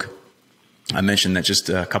spoke, I mentioned that just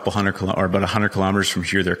a couple about 100 kilometers from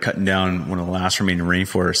here, they're cutting down one of the last remaining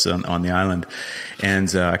rainforests on the island.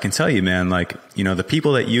 And I can tell you, man, the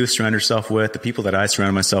people that you surround yourself with, the people that I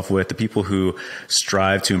surround myself with, the people who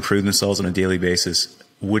strive to improve themselves on a daily basis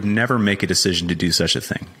would never make a decision to do such a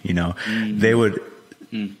thing. They would,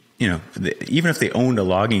 even if they owned a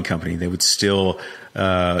logging company, they would still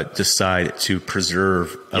decide to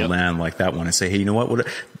preserve a land like that one and say, hey, you know what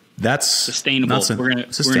that's sustainable. We're going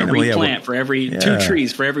to replant for every 2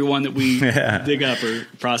 trees for every one that we dig up or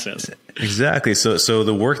process. Exactly. So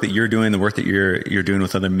the work that you're doing, the work that you're doing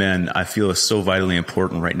with other men, I feel is so vitally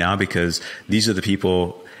important right now because these are the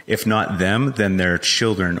people, if not them, then their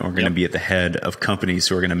children are going to be at the head of companies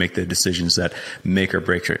who are going to make the decisions that make or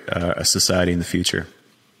break a society in the future.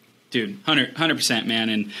 Dude, 100%, man.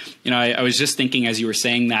 And, I was just thinking as you were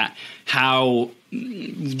saying that, how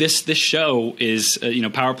this show is,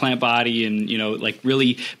 Power Plant Body, and, like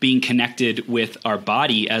really being connected with our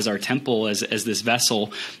body as our temple, as this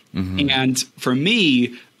vessel. And for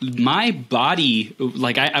me, my body,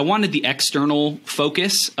 like I wanted the external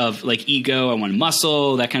focus of like ego. I wanted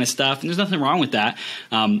muscle, that kind of stuff. And there's nothing wrong with that.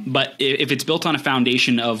 But if it's built on a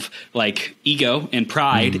foundation of like ego and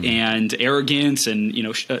pride and arrogance and,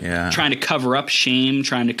 trying to cover up shame,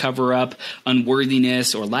 trying to cover up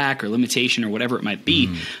unworthiness or lack or limitation or whatever it might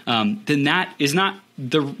be, then that is not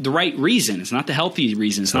the right reason. It's not the healthy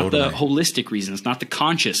reason. It's not the holistic reason. It's not the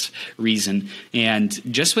conscious reason. And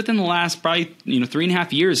just within the last probably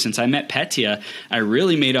 3.5 years since I met Petra, I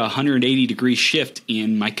really made a 180-degree shift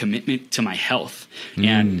in my commitment to my health,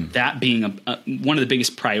 and that being one of the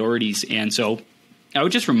biggest priorities. And so I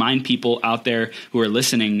would just remind people out there who are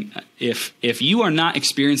listening, if you are not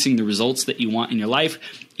experiencing the results that you want in your life,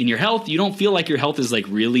 in your health, you don't feel like your health is like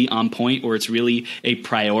really on point or it's really a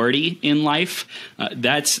priority in life,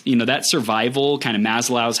 that's, that survival, kind of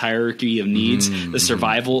Maslow's hierarchy of needs, the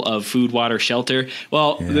survival of food, water, shelter.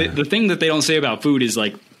 Well, the thing that they don't say about food is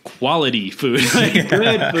like quality food, like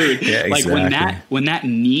good food. Like when that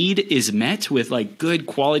need is met with like good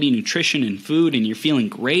quality nutrition and food, and you're feeling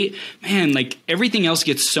great, man, like everything else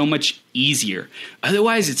gets so much easier.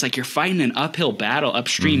 Otherwise, it's like you're fighting an uphill battle,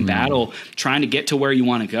 upstream battle, trying to get to where you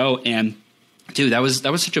want to go. And dude, that was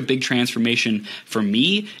such a big transformation for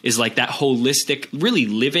me, is like that holistic, really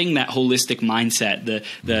living that holistic mindset.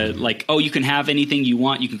 The like, oh, you can have anything you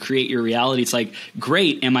want. You can create your reality. It's like,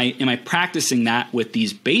 great. Am I practicing that with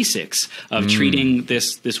these basics of treating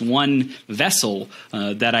this one vessel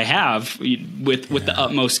that I have with the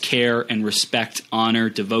utmost care and respect, honor,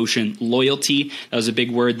 devotion, loyalty? That was a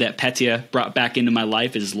big word that Petra brought back into my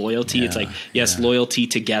life, is loyalty. It's like, yes, loyalty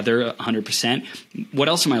together 100%. What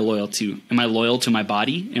else am I loyal to? Am I loyal to my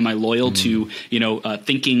body? Am I loyal to,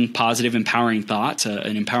 thinking positive, empowering thoughts,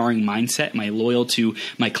 an empowering mindset? Am I loyal to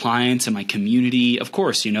my clients and my community? Of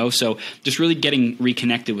course, so just really getting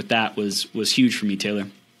reconnected with that was huge for me, Taylor.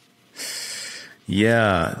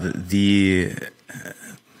 Yeah.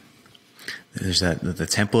 There's the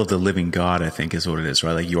temple of the living God, I think is what it is,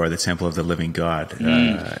 right? Like you are the temple of the living God.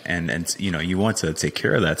 And you want to take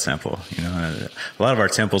care of that temple. A lot of our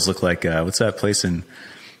temples look like, what's that place in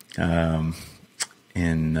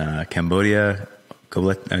Cambodia? Angkor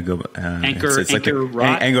Wat. Angkor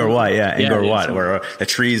Wat, Angkor Wat, where the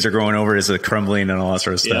trees are growing over, is crumbling and all that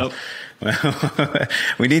sort of stuff.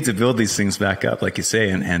 We need to build these things back up, like you say,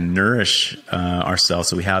 and nourish ourselves,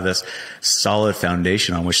 so we have this solid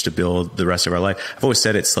foundation on which to build the rest of our life. I've always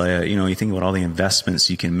said it's like, you think about all the investments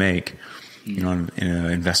you can make,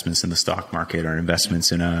 investments in the stock market, or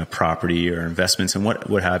investments in a property, or investments in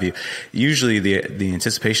what have you. Usually the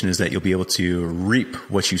anticipation is that you'll be able to reap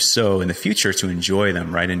what you sow in the future to enjoy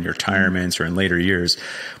them, right, in your retirement or in later years.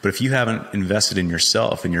 But if you haven't invested in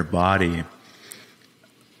yourself, in your body,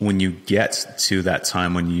 when you get to that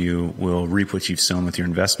time when you will reap what you've sown with your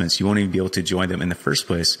investments, you won't even be able to enjoy them in the first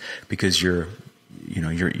place, because your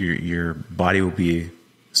body will be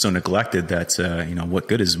so neglected that, what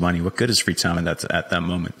good is money? What good is free time at that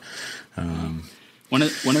moment? One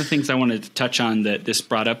of the things I wanted to touch on that this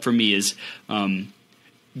brought up for me is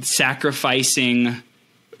sacrificing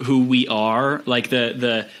who we are, like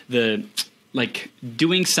the like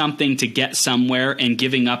doing something to get somewhere and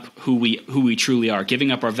giving up who we truly are,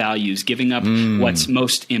 giving up our values, giving up what's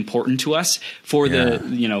most important to us for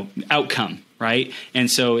the outcome. Right.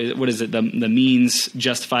 And so what is it? The means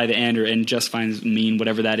justify the end, or end justifies mean,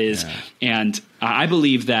 whatever that is. Yeah. And I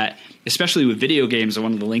believe that, especially with video games, I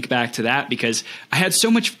wanted to link back to that, because I had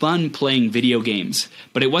so much fun playing video games,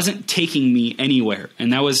 but it wasn't taking me anywhere.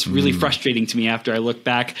 And that was really frustrating to me after I looked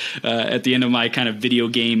back at the end of my kind of video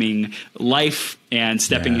gaming life and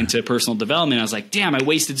stepping into personal development. I was like, damn, I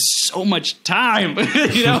wasted so much time,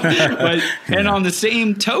 And on the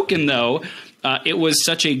same token, though, it was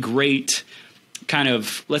such a great kind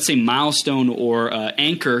of, let's say, milestone or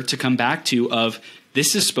anchor to come back to, of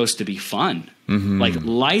this is supposed to be fun. Like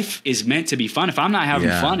life is meant to be fun. If I'm not having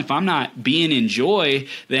fun, if I'm not being in joy,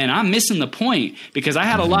 then I'm missing the point, because I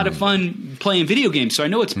had a lot of fun playing video games. So I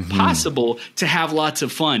know it's possible to have lots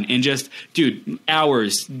of fun and just,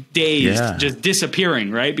 hours, days, just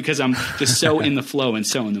disappearing, right? Because I'm just so in the flow and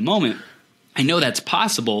so in the moment. I know that's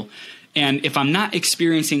possible. And if I'm not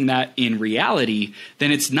experiencing that in reality,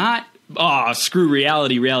 then it's not oh, screw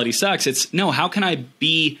reality, reality sucks. It's no, how can I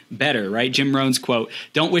be better, right? Jim Rohn's quote,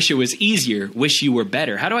 don't wish it was easier, wish you were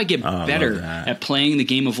better. How do I get better at playing the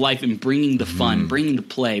game of life and bringing the fun, bringing the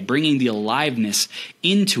play, bringing the aliveness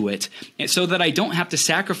into it, so that I don't have to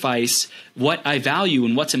sacrifice what I value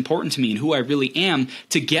and what's important to me and who I really am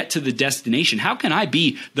to get to the destination? How can I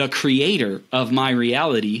be the creator of my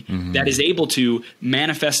reality that is able to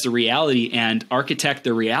manifest the reality and architect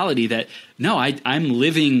the reality that, no, I'm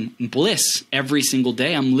living bliss every single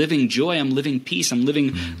day. I'm living joy. I'm living peace. I'm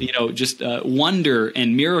living, just wonder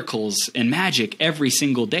and miracles and magic every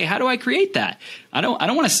single day. How do I create that? I don't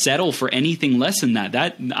want to settle for anything less than that.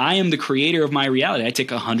 That I am the creator of my reality. I take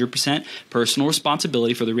 100% personal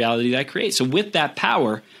responsibility for the reality that I create. So with that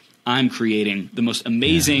power, I'm creating the most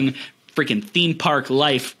amazing freaking theme park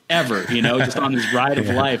life ever, just on this ride of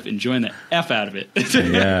life, enjoying the F out of it.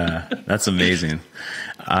 Yeah, that's amazing.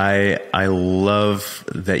 I love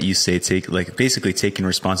that you say basically taking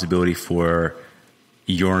responsibility for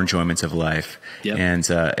your enjoyment of life. Yep.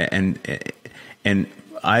 And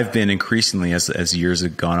I've been increasingly, as years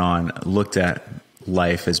have gone on, looked at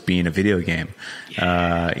life as being a video game.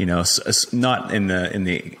 Not in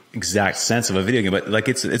the exact sense of a video game, but like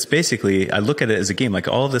it's basically, I look at it as a game. Like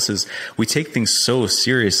all of this is, we take things so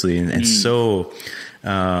seriously and so,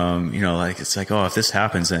 it's like, oh, if this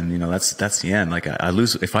happens, then, that's the end. Like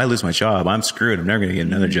if I lose my job, I'm screwed. I'm never going to get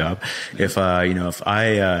another job. If my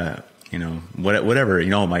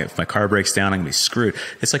car breaks down, I'm gonna be screwed.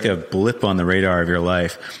 It's like a blip on the radar of your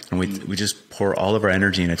life. And we just pour all of our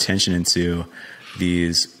energy and attention into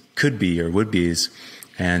these could be or would be's.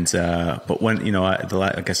 And, but when,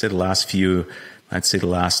 like I said, the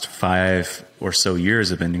last 5 or so years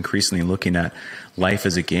have been increasingly looking at life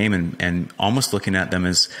as a game and almost looking at them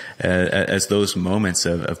as those moments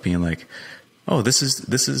of being like, oh, this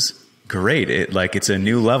is great. It's a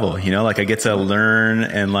new level, like I get to learn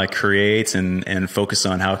and like create and focus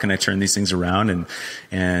on how can I turn these things around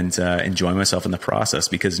and enjoy myself in the process,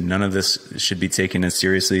 because none of this should be taken as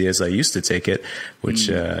seriously as I used to take it, which,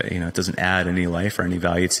 it doesn't add any life or any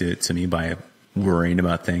value to me by worrying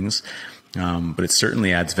about things. But it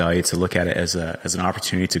certainly adds value to look at it as an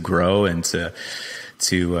opportunity to grow and to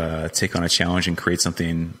take on a challenge and create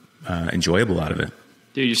something enjoyable out of it.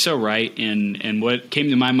 Dude, you're so right. And what came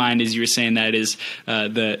to my mind as you were saying that is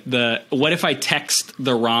the what if I text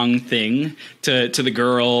the wrong thing to the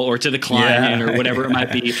girl or to the client or whatever it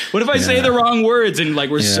might be? What if I say the wrong words and like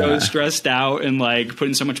we're so stressed out and like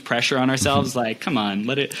putting so much pressure on ourselves? Like, come on,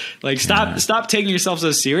 let it stop taking yourself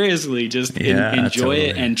so seriously. Just enjoy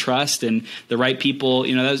it and trust and the right people.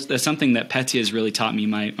 That's something that Petra has really taught me,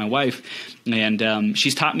 my wife. And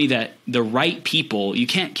she's taught me that the right people, you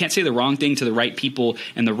can't say the wrong thing to the right people,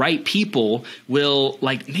 and the right people will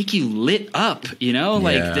like make you lit up,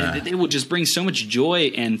 they will just bring so much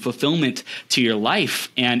joy and fulfillment to your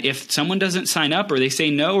life. And if someone doesn't sign up or they say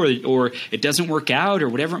no or it doesn't work out or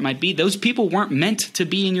whatever it might be, those people weren't meant to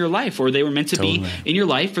be in your life, or they were meant to be in your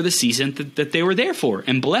life for the season that they were there for,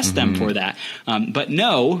 and bless them for that. But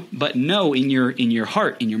know in your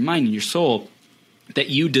heart, in your mind, in your soul, that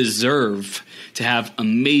you deserve to have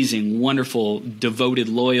amazing, wonderful, devoted,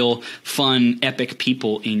 loyal, fun, epic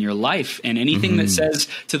people in your life. And anything that says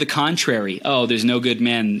to the contrary, oh, there's no good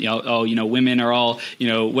men, women are all,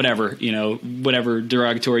 whatever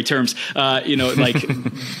derogatory terms,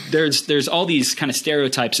 there's all these kind of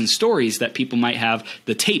stereotypes and stories that people might have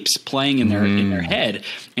the tapes playing in their head.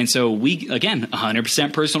 And so we, again,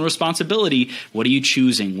 100% personal responsibility. What are you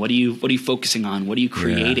choosing? What are you focusing on? What are you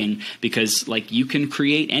creating? Because like you can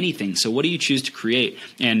create anything. So what do you choose to create?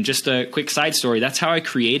 And just a quick side story. That's how I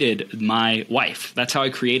created my wife. That's how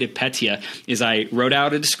I created Petra, is I wrote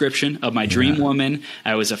out a description of my dream woman.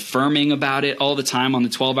 I was affirming about it all the time on the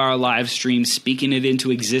 12-hour live stream, speaking it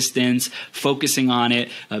into existence, focusing on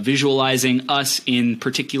it, visualizing us in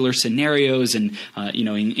particular scenarios and,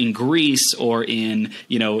 in Greece or in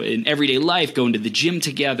everyday life, going to the gym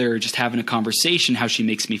together, just having a conversation, how she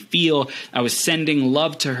makes me feel. I was sending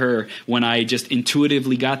love to her when I just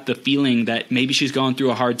intuitively got the feeling that maybe she's going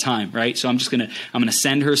through a hard time, right? So I'm gonna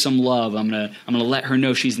send her some love. I'm gonna let her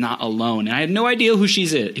know she's not alone. And I had no idea who she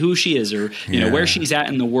is, or where she's at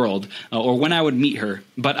in the world, or when I would meet her.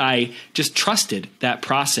 But I just trusted that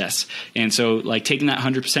process. And so, like taking that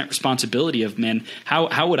 100% responsibility of, man,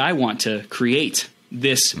 how would I want to create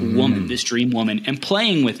this woman, this dream woman, and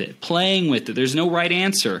playing with it. There's no right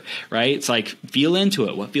answer, right? It's like feel into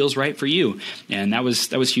it. What feels right for you? And that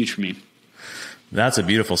was huge for me. That's a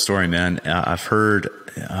beautiful story, man. I've heard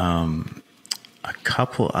a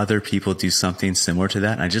couple other people do something similar to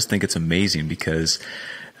that. And I just think it's amazing because,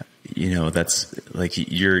 that's like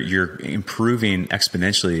you're improving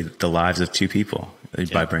exponentially the lives of two people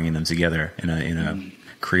by bringing them together in a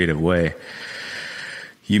creative way.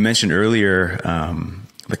 You mentioned earlier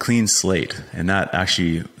the clean slate, and that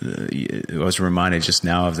actually I was reminded just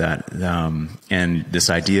now of that, and this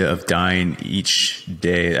idea of dying each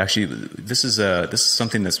day. Actually, this is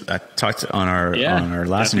something that's I talked on our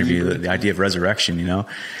last interview, the idea of resurrection,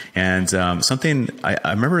 and something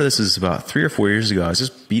I remember. This is about 3 or 4 years ago. I was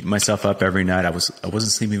just beating myself up every night. I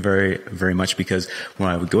wasn't sleeping very, very much, because when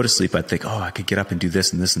I would go to sleep, I'd think, I could get up and do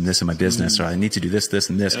this and this and this in my business, or I need to do this, this,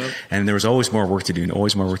 and this, and there was always more work to do,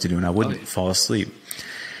 and I wouldn't fall asleep.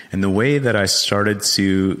 And the way that I started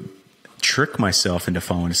to trick myself into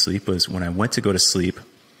falling asleep was when I went to go to sleep,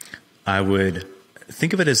 I would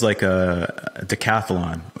think of it as like a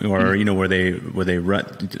decathlon, or, where they run,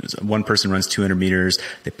 one person runs 200 meters,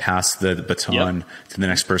 they pass the baton to the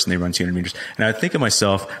next person, they run 200 meters. And I think of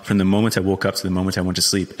myself from the moment I woke up to the moment I went to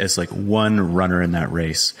sleep as like one runner in that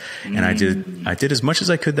race. And I did as much as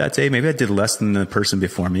I could that day. Maybe I did less than the person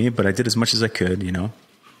before me, but I did as much as I could,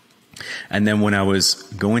 And then when I was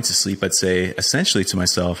going to sleep, I'd say essentially to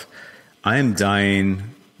myself, I am dying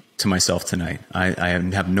to myself tonight. I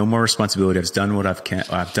have no more responsibility. I've done what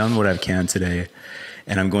I can today,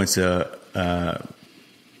 and I'm going to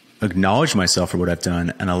acknowledge myself for what I've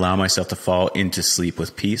done and allow myself to fall into sleep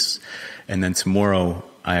with peace. And then tomorrow,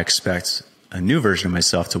 I expect a new version of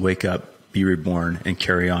myself to wake up, be reborn, and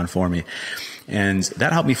carry on for me. And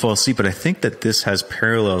that helped me fall asleep. But I think that this has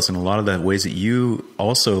parallels in a lot of the ways that you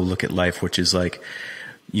also look at life, which is like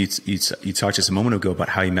you talked just a moment ago about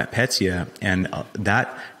how you met Petra, and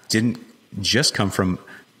that didn't just come from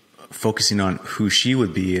focusing on who she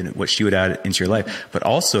would be and what she would add into your life, but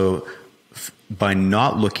also by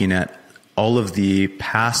not looking at all of the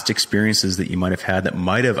past experiences that you might have had that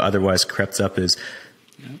might have otherwise crept up as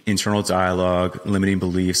internal dialogue, limiting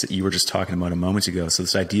beliefs that you were just talking about a moment ago. So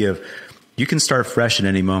this idea of you can start fresh at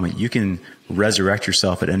any moment. You can resurrect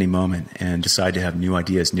yourself at any moment and decide to have new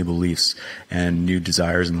ideas, new beliefs, and new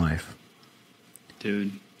desires in life.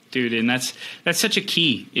 Dude, and that's such a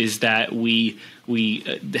key, is that we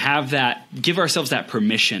have that, give ourselves that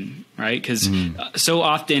permission, right? Because so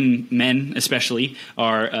often men especially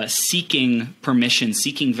are seeking permission,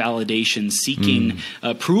 seeking validation, seeking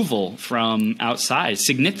approval from outside,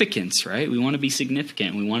 significance, right? We want to be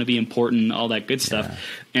significant. We want to be important, all that good stuff.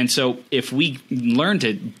 And so if we learn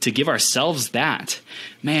to give ourselves that,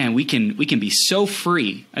 man, we can be so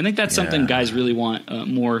free. I think that's something guys really want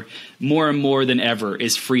more and more than ever,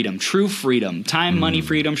 is freedom, true freedom, time, money,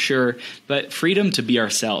 freedom, sure, but freedom to be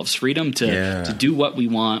ourselves, freedom to do what we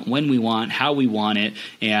want, when we want, how we want it,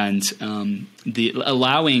 and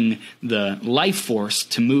allowing the life force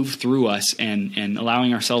to move through us, and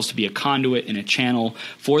allowing ourselves to be a conduit and a channel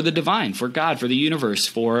for the divine, for God, for the universe,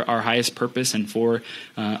 for our highest purpose, and for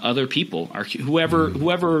other people, or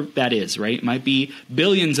whoever that is, right? It might be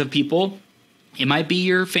billions of people. It might be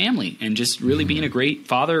your family, and just really being a great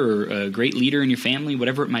father or a great leader in your family,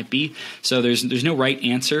 whatever it might be. So there's no right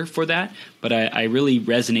answer for that, but I really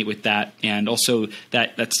resonate with that. And also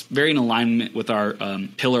that's very in alignment with our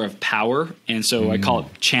pillar of power. And so I call it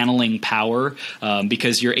channeling power,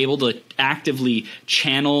 because you're able to actively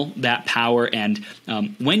channel that power. And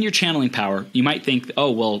when you're channeling power, you might think,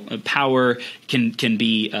 power can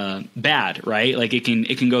be bad, right? Like it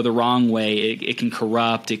can go the wrong way. It can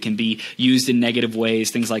corrupt. It can be used in negative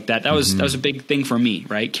ways, things like that. That was a big thing for me,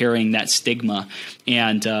 right? Carrying that stigma.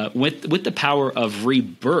 And with the power of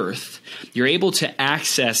rebirth, you're able to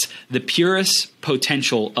access the purest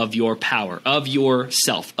potential of your power, of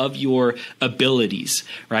yourself, of your abilities,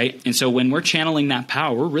 right? And so when we're channeling that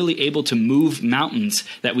power, we're really able to move mountains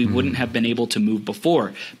that we wouldn't have been able to move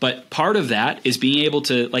before. But part of that is being able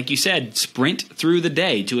to, like you said, sprint through the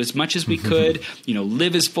day, do as much as we could,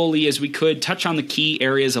 live as fully as we could, touch on the key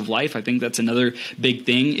areas of life. I think that's another big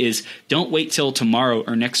thing, is don't wait till tomorrow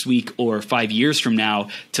or next week or 5 years from now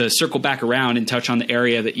to circle back around and touch on the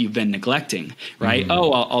area that you've been neglecting, right?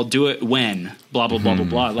 I'll do it when, blah, blah, blah, blah,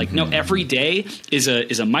 blah. Like, no, every day is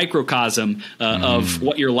a microcosm of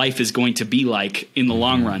what your life is going to be like in the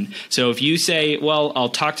long run. So if you say, well, I'll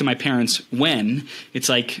talk to my parents when, it's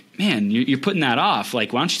like, man, you're putting that off.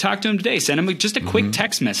 Like, why don't you talk to them today? Send them just a quick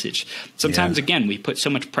text message. Sometimes, again, we put so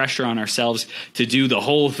much pressure on ourselves to do the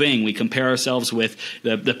whole thing. We compare ourselves with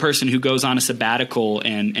the person who goes on a sabbatical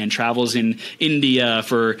and travels in India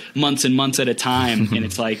for months and months at a time. And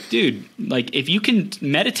it's like, dude, like if you can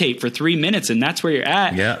meditate for 3 minutes and that's where you're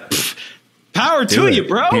at, Power to you,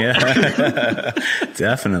 bro. Yeah,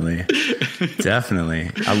 definitely. Definitely.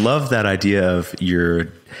 I love that idea of your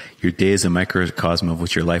day as a microcosm of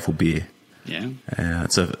what your life will be. Yeah.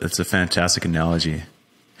 It's a fantastic analogy.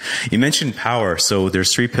 You mentioned power. So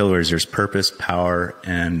there's 3 pillars. There's purpose, power,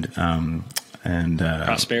 and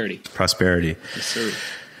Prosperity. Prosperity. Yes, sir.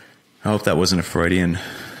 I hope that wasn't a Freudian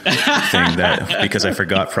thing because I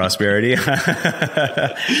forgot prosperity. But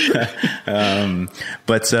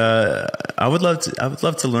I would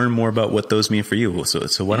love to learn more about what those mean for you.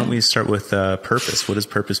 So why don't we start with purpose? What does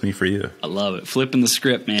purpose mean for you? I love it. Flipping the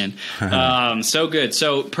script, man. So good.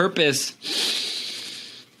 So purpose,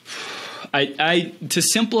 to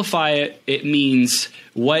simplify it, it means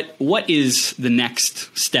what is the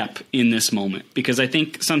next step in this moment? Because I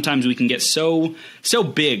think sometimes we can get so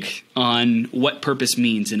big on what purpose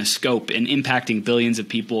means in a scope and impacting billions of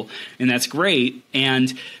people, and that's great.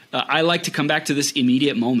 And I like to come back to this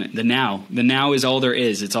immediate moment, the now. The now is all there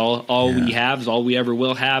is. It's all we have, is all we ever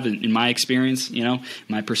will have, in my experience,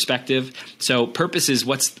 my perspective. So purpose is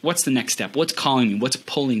what's the next step? What's calling me? What's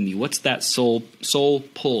pulling me? What's that soul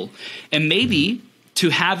pull? And maybe to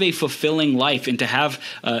have a fulfilling life and to have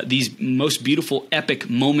these most beautiful, epic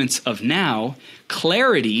moments of now,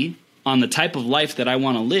 clarity on the type of life that I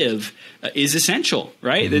want to live is essential,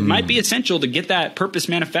 right? It might be essential to get that purpose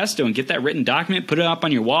manifesto and get that written document, put it up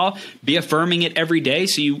on your wall, be affirming it every day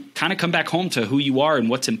so you kind of come back home to who you are and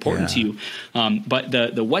what's important to you. But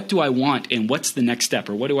the what do I want and what's the next step,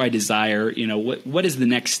 or what do I desire? What is the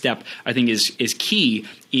next step, I think is key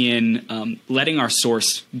in letting our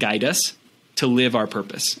source guide us to live our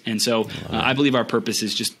purpose. And so I believe our purpose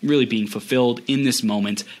is just really being fulfilled in this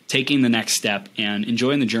moment, taking the next step and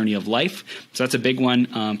enjoying the journey of life. So that's a big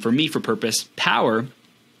one for me for purpose. Power,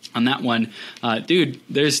 on that one, dude,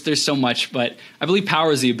 there's so much, but I believe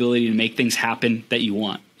power is the ability to make things happen that you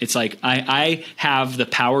want. It's like I have the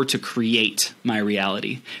power to create my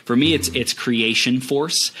reality. For me, it's creation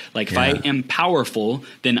force. Like if I am powerful,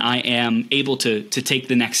 then I am able to take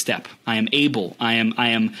the next step. I am able. I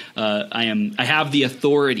have the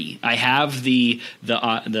authority. I have the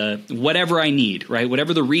whatever I need, right?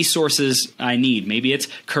 Whatever the resources I need. Maybe it's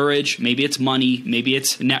courage. Maybe it's money. Maybe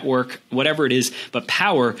it's network. Whatever it is. But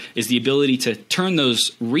power is the ability to turn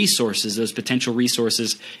those resources, those potential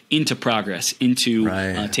resources, into progress, into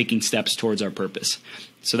taking steps towards our purpose.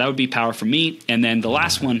 So that would be power for me. And then the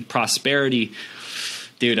last one, prosperity.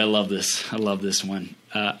 Dude, I love this. I love this one.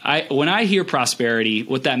 When I hear prosperity,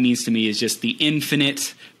 what that means to me is just the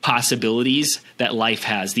infinite possibilities that life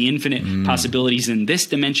has, the infinite possibilities in this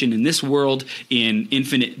dimension, in this world, in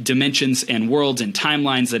infinite dimensions and worlds and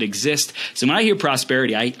timelines that exist. So when I hear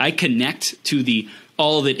prosperity, I connect to the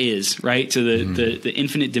all that is, right? To the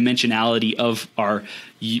infinite dimensionality of our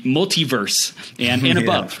multiverse and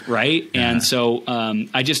above, right? Yeah. And so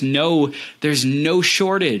I just know there's no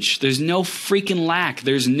shortage. There's no freaking lack.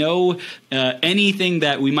 There's no anything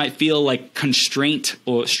that we might feel like constrained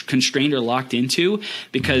or locked into,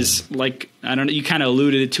 because like, I don't know, you kind of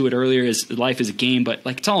alluded to it earlier, as life is a game, but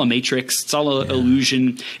like it's all a matrix. It's all an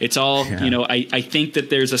illusion. It's all, I think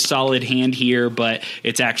that there's a solid hand here, but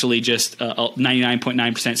it's actually just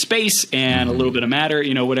 99.9% space and a little bit of matter,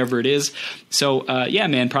 whatever it is. So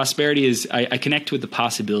man, prosperity is, I connect with the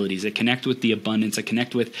possibilities. I connect with the abundance. I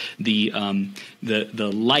connect with the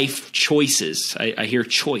life choices. I hear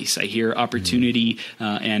choice. I hear opportunity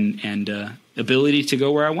and ability to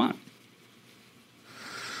go where I want.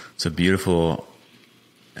 It's a beautiful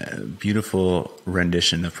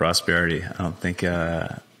rendition of prosperity. I don't think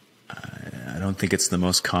it's the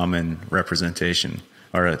most common representation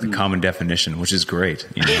or the common definition, which is great.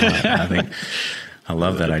 I think I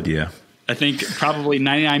love that idea. I think probably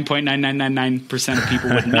 99.9999% of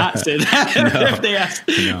people would not say that if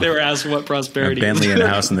they were asked what prosperity is. A Bentley and a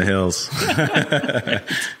house in the hills.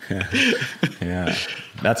 Yeah.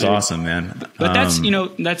 That's awesome, man. But that's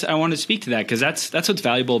I want to speak to that, because that's what's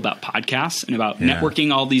valuable about podcasts and about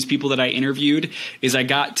networking. All these people that I interviewed, is I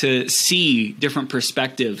got to see different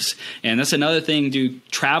perspectives. And that's another thing, dude,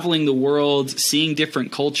 traveling the world, seeing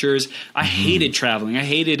different cultures. I hated traveling. I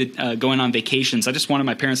hated going on vacations. I just wanted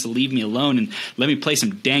my parents to leave me alone and let me play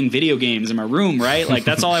some dang video games in my room, right? Like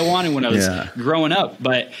that's all I wanted when I was growing up.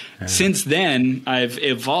 But since then, I've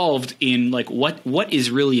evolved in like what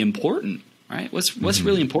is really important. Right? What's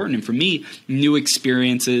really important? And for me, new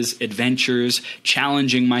experiences, adventures,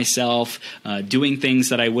 challenging myself, doing things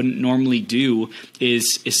that I wouldn't normally do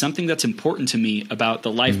is something that's important to me about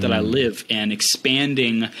the life that I live, and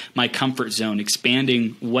expanding my comfort zone,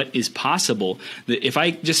 expanding what is possible. If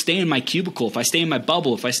I just stay in my cubicle, if I stay in my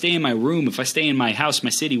bubble, if I stay in my room, if I stay in my house, my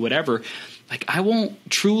city, whatever, like I won't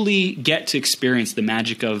truly get to experience the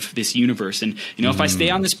magic of this universe. And, if I stay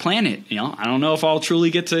on this planet, I don't know if I'll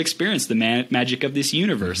truly get to experience the magic of this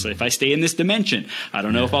universe. If I stay in this dimension, I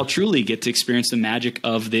don't know if I'll truly get to experience the magic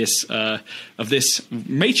of this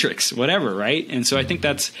matrix, whatever. Right. And so I think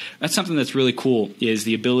that's something that's really cool, is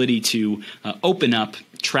the ability to open up,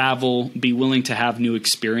 travel, be willing to have new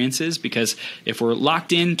experiences. Because if we're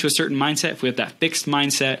locked into a certain mindset, if we have that fixed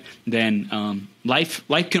mindset, then life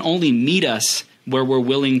can only meet us where we're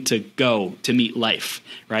willing to go to meet life,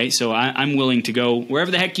 right? So I'm willing to go wherever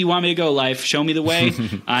the heck you want me to go, life. Show me the way.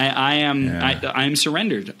 I am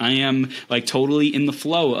surrendered. I am like totally in the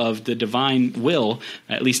flow of the divine will.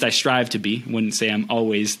 At least I strive to be. Wouldn't say I'm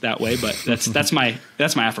always that way, but that's my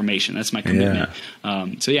affirmation. That's my commitment.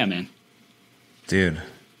 So yeah, man. Dude,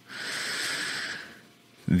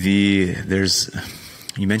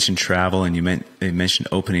 you mentioned travel, and you mentioned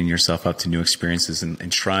opening yourself up to new experiences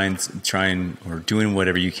and trying or doing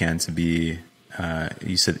whatever you can to be,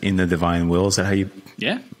 you said, in the divine will. Is that how you?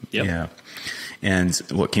 Yeah. Yep. Yeah. And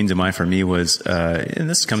what came to mind for me was, and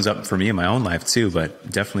this comes up for me in my own life too,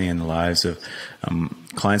 but definitely in the lives of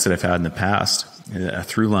clients that I've had in the past, a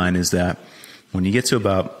through line is that when you get to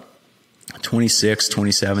about 26,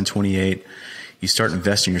 27, 28, you start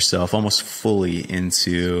investing yourself almost fully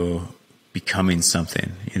into becoming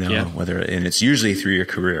something, and it's usually through your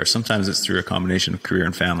career. Sometimes it's through a combination of career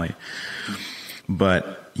and family,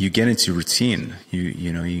 but you get into routine.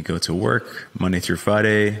 You go to work Monday through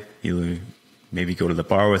Friday. You maybe go to the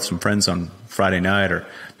bar with some friends on Friday night, or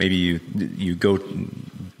maybe you go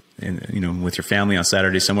with your family on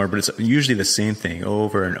Saturday somewhere, but it's usually the same thing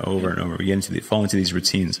over and over and over. You fall into these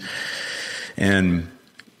routines. And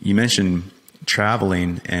you mentioned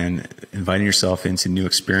traveling and inviting yourself into new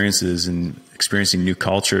experiences and experiencing new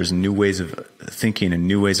cultures and new ways of thinking and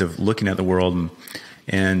new ways of looking at the world.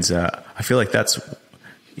 And I feel like that's,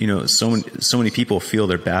 so many people feel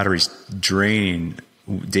their batteries draining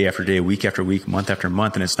day after day, week after week, month after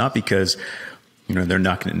month. And it's not because, they're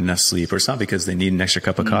not getting enough sleep, or it's not because they need an extra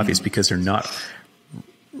cup of coffee. It's because they're not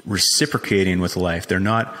reciprocating with life. They're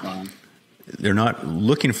not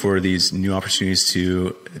looking for these new opportunities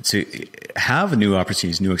to have new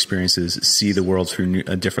opportunities, new experiences, see the world through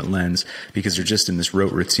a different lens, because they're just in this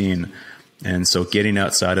rote routine. And so getting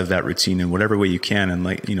outside of that routine in whatever way you can, and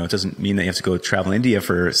it doesn't mean that you have to go travel India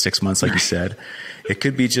for 6 months, like you said. It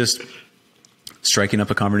could be just striking up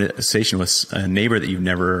a conversation with a neighbor that you've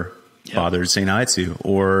never bothered saying hi to,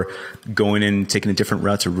 or going and taking a different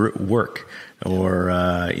route to work, or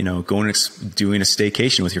doing a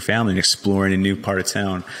staycation with your family and exploring a new part of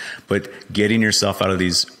town. But getting your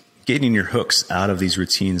hooks out of these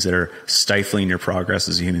routines that are stifling your progress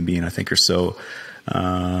as a human being, I think, are so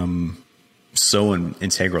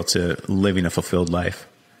integral to living a fulfilled life.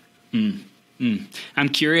 I'm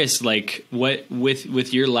curious, what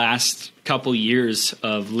with your last couple years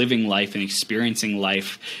of living life and experiencing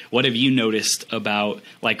life, what have you noticed about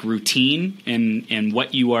routine and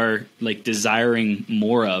what you are desiring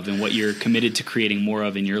more of, and what you're committed to creating more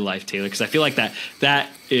of in your life, Taylor? Because I feel like that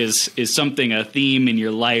is something, a theme in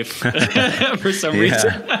your life for some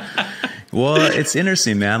reason. Well, it's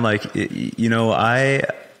interesting, man. I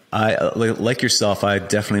like yourself, I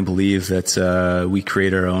definitely believe that we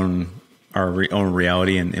create our own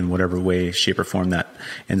reality in whatever way, shape, or form that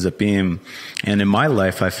ends up being. And in my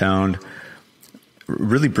life, I found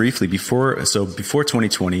really briefly before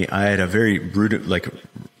 2020, I had a very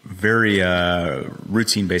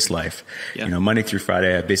routine based life. Monday through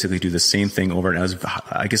Friday, I basically do the same thing over, and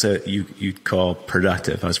I guess you'd call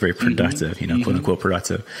productive. I was very productive, quote unquote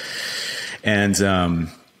productive.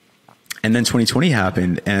 And then 2020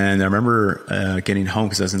 happened, and I remember getting home,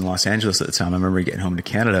 because I was in Los Angeles at the time. I remember getting home to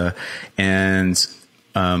Canada, and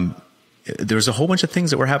there was a whole bunch of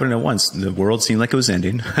things that were happening at once. The world seemed like it was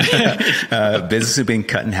ending. Business had been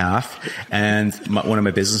cut in half, and one of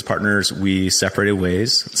my business partners, we separated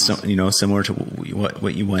ways. Similar to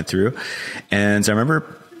what you went through. And I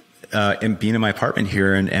remember and being in my apartment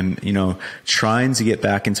here and trying to get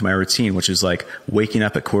back into my routine, which is waking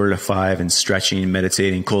up at 4:45 and stretching,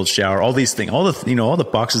 meditating, cold shower, all these things, all the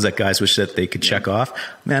boxes that guys wish that they could check off.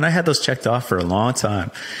 Man, I had those checked off for a long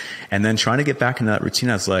time. And then trying to get back into that routine,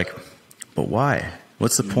 I was like, but why?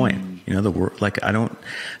 What's the point? The work, I don't.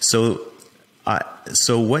 So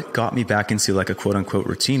what got me back into a quote unquote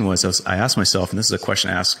routine was I asked myself, and this is a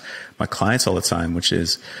question I ask my clients all the time, which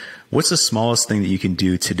is, what's the smallest thing that you can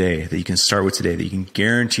do today, that you can start with today, that you can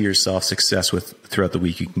guarantee yourself success with throughout the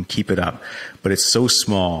week? You can keep it up, but it's so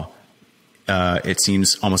small, it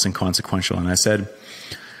seems almost inconsequential. And I said,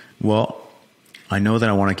 well, I know that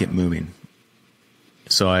I want to get moving.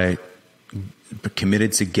 So I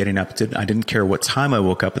committed to getting up. I didn't care what time I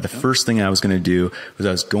woke up, but the first thing I was going to do was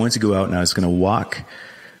I was going to go out and I was going to walk,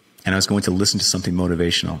 and I was going to listen to something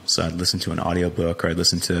motivational. So I'd listen to an audiobook, or I'd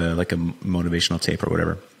listen to like a motivational tape or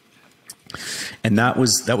whatever. And that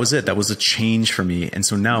was it. That was a change for me. And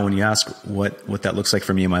so now when you ask what that looks like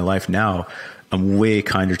for me in my life now, I'm way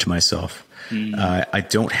kinder to myself. I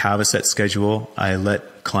don't have a set schedule. I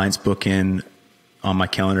let clients book in on my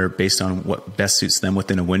calendar based on what best suits them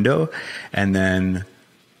within a window. And then,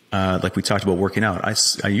 like we talked about working out,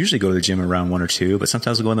 I usually go to the gym around 1 or 2, but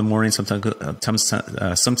sometimes I'll go in the morning, sometimes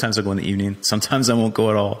I'll go in the evening, sometimes I won't go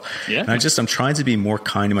at all. Yeah. And I'm trying to be more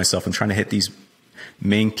kind to myself. I'm trying to hit these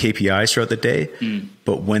main KPIs throughout the day,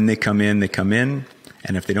 but when they come in, they come in.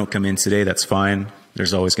 And if they don't come in today, that's fine.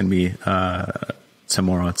 There's always going to be,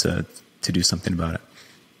 tomorrow to do something about it.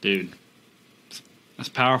 Dude. That's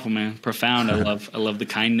powerful, man. Profound. I love the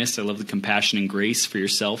kindness. I love the compassion and grace for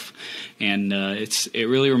yourself. And it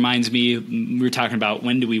really reminds me, we were talking about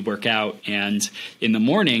when do we work out, and in the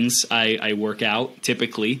mornings I work out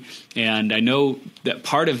typically. And I know that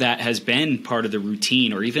part of that has been part of the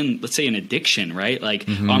routine, or even let's say an addiction, right? Like,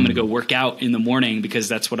 I'm going to go work out in the morning because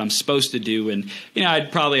that's what I'm supposed to do. And,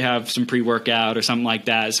 I'd probably have some pre-workout or something like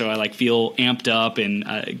that. So I like feel amped up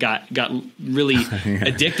and got really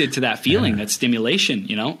addicted to that feeling, that stimulation,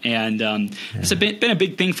 and it's been a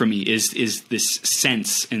big thing for me is this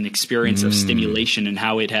sense and experience of stimulation and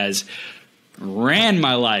how it has ran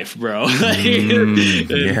my life, bro. And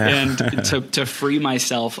to free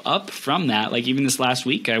myself up from that, like even this last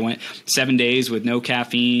week, I went 7 days with no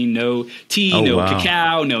caffeine, no tea,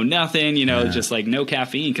 cacao, no nothing, just like no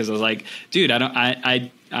caffeine. Cause I was like, dude,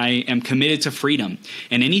 I am committed to freedom,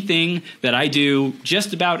 and anything that I do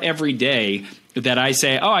just about every day that I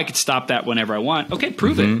say, oh, I could stop that whenever I want. Okay.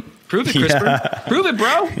 Prove it. Prove it, CRISPR. Yeah. Prove it,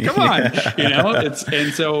 bro. Come on.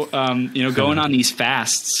 Going on these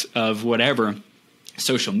fasts of whatever,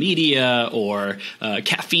 social media or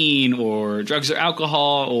caffeine or drugs or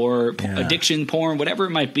alcohol or addiction, porn, whatever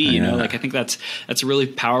it might be, like I think that's a really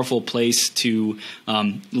powerful place to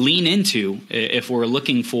lean into if we're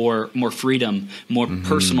looking for more freedom, more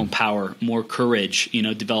personal power, more courage,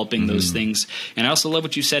 developing those things. And I also love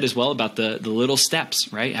what you said as well about the little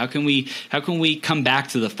steps, right? How can we come back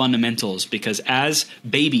to the fundamentals? Because as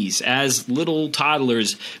babies, as little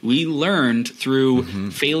toddlers, we learned through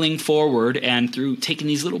failing forward and through taking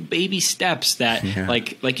these little baby steps that,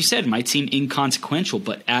 like you said, might seem inconsequential,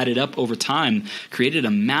 but added up over time, created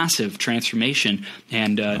a massive transformation.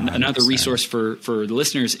 And another resource for the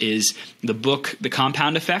listeners is the book, The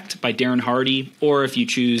Compound Effect by Darren Hardy, or if you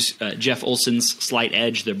choose Jeff Olson's Slight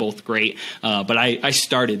Edge, they're both great. But I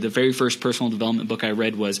started, the very first personal development book I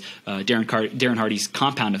read was Darren Hardy's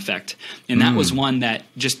Compound Effect. And that was one that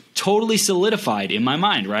just totally solidified in my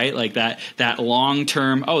mind, right? Like that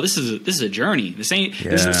long-term, this is a journey. This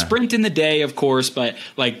is a sprint in the day, of course, but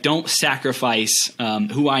like don't sacrifice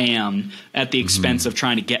who I am at the expense of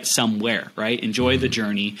trying to get somewhere, right? Enjoy the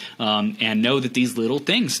journey, and know that these little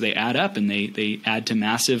things, they add up and they add to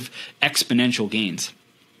massive exponential gains.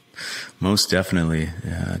 Most definitely.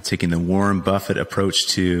 Taking the Warren Buffett approach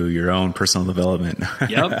to your own personal development.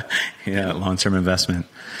 Yep. Long-term investment.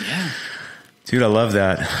 Yeah. Dude, I love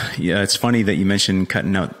that. Yeah, it's funny that you mentioned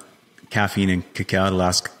cutting out caffeine and cacao the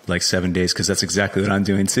last like 7 days, because that's exactly what I'm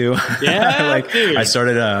doing too. Yeah, dude. I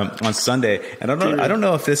started on Sunday, and I don't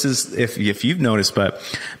know if this is if you've noticed, but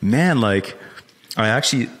man, like I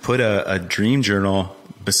actually put a dream journal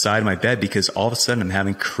beside my bed because all of a sudden I'm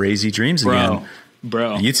having crazy dreams again.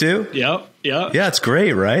 Bro, you too? Yep. Yeah, it's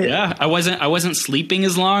great, right? Yeah, I wasn't sleeping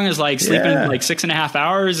as long as like sleeping like 6.5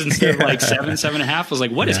 hours instead of like 7.5. I was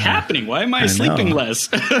like, what is happening? Why am I sleeping less?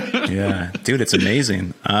 Yeah, dude, it's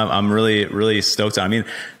amazing. I'm really, really stoked. I mean,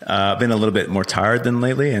 I've been a little bit more tired than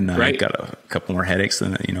lately, and I got a couple more headaches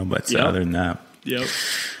than but other than that. Yep.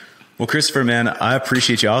 Well, Christopher, man, I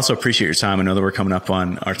appreciate you. I also appreciate your time. I know that we're coming up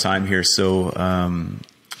on our time here, so.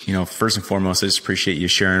 First and foremost, I just appreciate you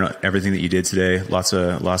sharing everything that you did today. Lots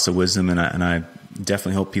of wisdom, and I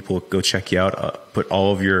definitely hope people go check you out. Put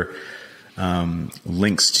all of your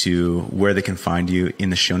links to where they can find you in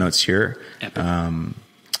the show notes here.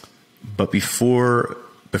 But before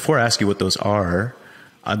I ask you what those are,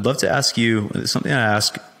 I'd love to ask you something I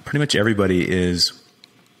ask pretty much everybody is.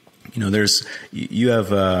 You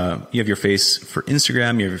have your face for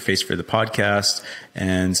Instagram, you have your face for the podcast,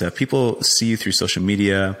 and people see you through social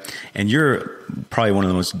media, and you're probably one of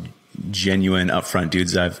the most genuine, upfront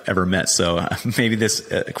dudes I've ever met. So maybe this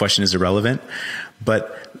question is irrelevant,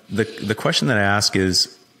 but the question that I ask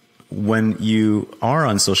is, when you are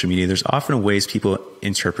on social media, there's often ways people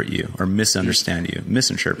interpret you or misunderstand you,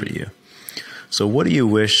 misinterpret you. So what do you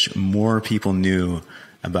wish more people knew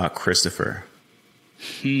about Christopher?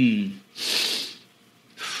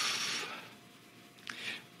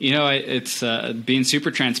 It's being super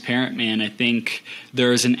transparent, man. I think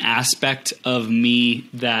there's an aspect of me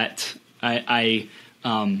that I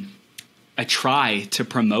try to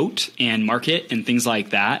promote and market and things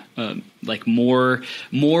like that, like more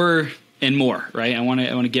and more, right? I want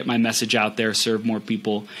to get my message out there, serve more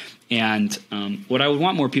people. And what I would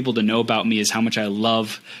want more people to know about me is how much I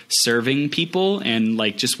love serving people and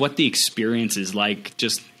like just what the experience is like,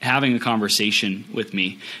 just having a conversation with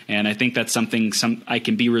me. And I think that's something I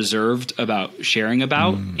can be reserved about sharing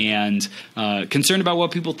about and concerned about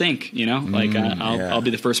what people think, I'll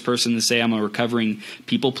be the first person to say I'm a recovering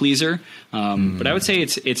people pleaser. But I would say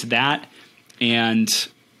it's that and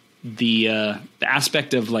the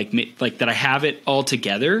aspect of like that I have it all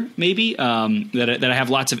together, maybe that I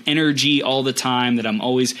have lots of energy all the time, that I'm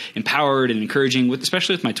always empowered and encouraging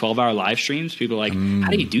especially with my 12-hour live streams. People are like,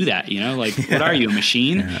 how do you do that? What are you, a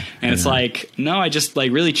machine? And it's like, no, I just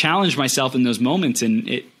like really challenge myself in those moments and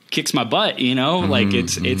it kicks my butt,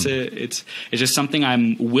 it's just something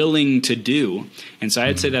I'm willing to do. And so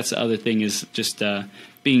I'd say that's the other thing is just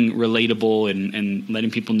being relatable and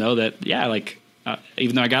letting people know that,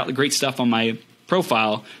 even though I got great stuff on my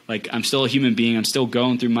profile, like I'm still a human being. I'm still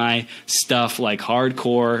going through my stuff, like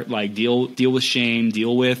hardcore, like deal with shame,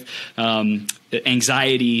 deal with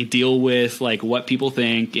anxiety, deal with like what people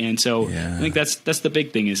think. And so I think that's the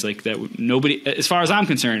big thing is like that nobody, as far as I'm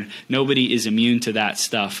concerned, nobody is immune to that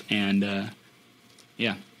stuff. And that's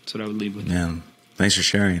what I would leave with. Yeah, thanks for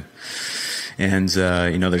sharing. And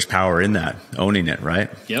there's power in that, owning it, right?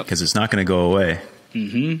 Yep. Because it's not going to go away.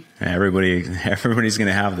 Mm-hmm. Everybody's going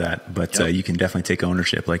to have that, but you can definitely take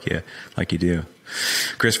ownership like you do.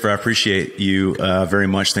 Christopher, I appreciate you very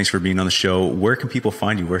much. Thanks for being on the show. Where can people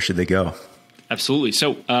find you? Where should they go? Absolutely.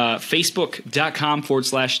 So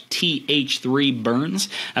facebook.com/TH3Burns.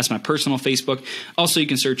 That's my personal Facebook. Also, you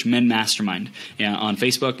can search Men Mastermind on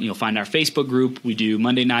Facebook. You'll find our Facebook group. We do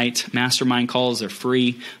Monday night mastermind calls. They're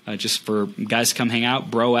free just for guys to come hang out,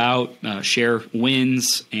 bro out, share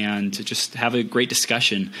wins, and to just have a great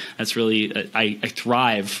discussion. That's really I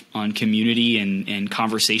thrive on community and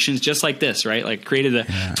conversations just like this, right? Like created a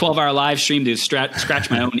 12-hour live stream to scratch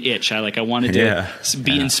my own itch. I wanted to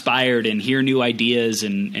be inspired and hear new ideas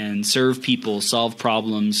and serve people, solve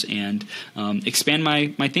problems, and expand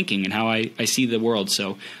my thinking and how I see the world.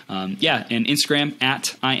 So and Instagram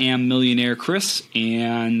I am millionaire Chris,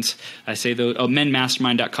 and I say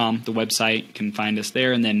menmastermind.com, the website, you can find us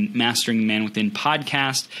there, and then Mastering the Man Within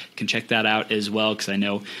podcast, you can check that out as well, because I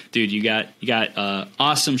know, dude, you got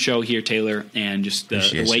awesome show here, Taylor, and just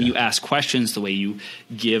the way you ask questions, the way you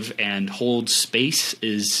give and hold space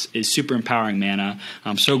is super empowering, man.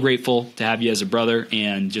 I'm so grateful to have you as a brother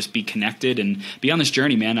and just be connected and be on this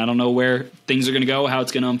journey, man. I don't know where things are going to go, how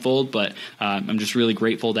it's going to unfold, but I'm just really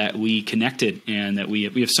grateful that we connected and that we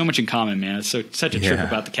have so much in common, man. It's such a trip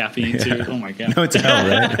about the caffeine too. Oh my God. No tell,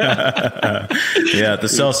 right? The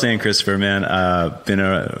self-same, Christopher, man. Been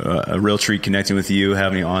a real treat connecting with you,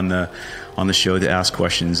 having you on the show to ask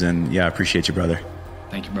questions, and I appreciate you, brother.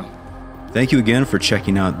 Thank you, bro. Thank you again for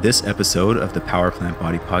checking out this episode of the Power Plant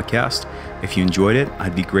Body podcast. If you enjoyed it,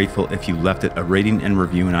 I'd be grateful if you left it a rating and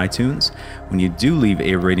review in iTunes. When you do leave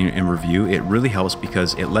a rating and review, it really helps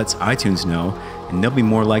because it lets iTunes know, and they'll be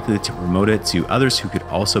more likely to promote it to others who could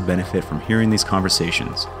also benefit from hearing these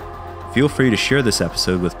conversations. Feel free to share this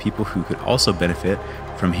episode with people who could also benefit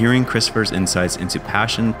from hearing Christopher's insights into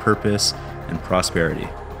passion, purpose, and prosperity.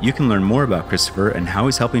 You can learn more about Christopher and how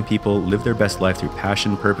he's helping people live their best life through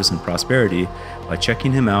passion, purpose, and prosperity by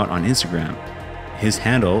checking him out on Instagram. His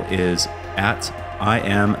handle is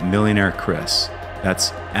 @IamMillionaireChris.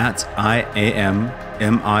 That's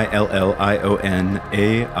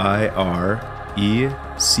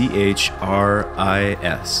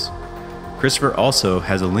 @IamMillionaireChris. Christopher also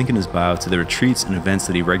has a link in his bio to the retreats and events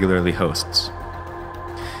that he regularly hosts.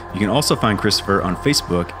 You can also find Christopher on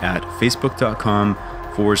Facebook at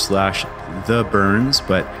facebook.com/TheBurns,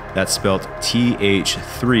 but that's spelled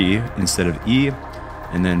TH3 instead of E,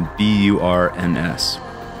 and then BURNS.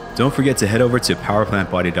 Don't forget to head over to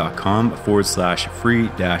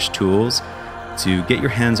powerplantbody.com/free-tools to get your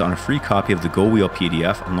hands on a free copy of the Goal Wheel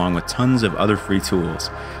PDF along with tons of other free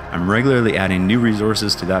tools. I'm regularly adding new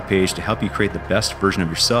resources to that page to help you create the best version of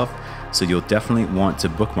yourself, so you'll definitely want to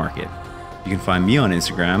bookmark it. You can find me on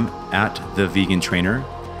Instagram @TheVeganTrainer,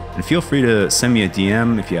 and feel free to send me a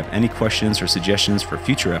DM if you have any questions or suggestions for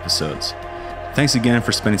future episodes. Thanks again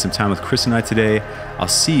for spending some time with Chris and I today. I'll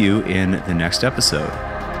see you in the next episode.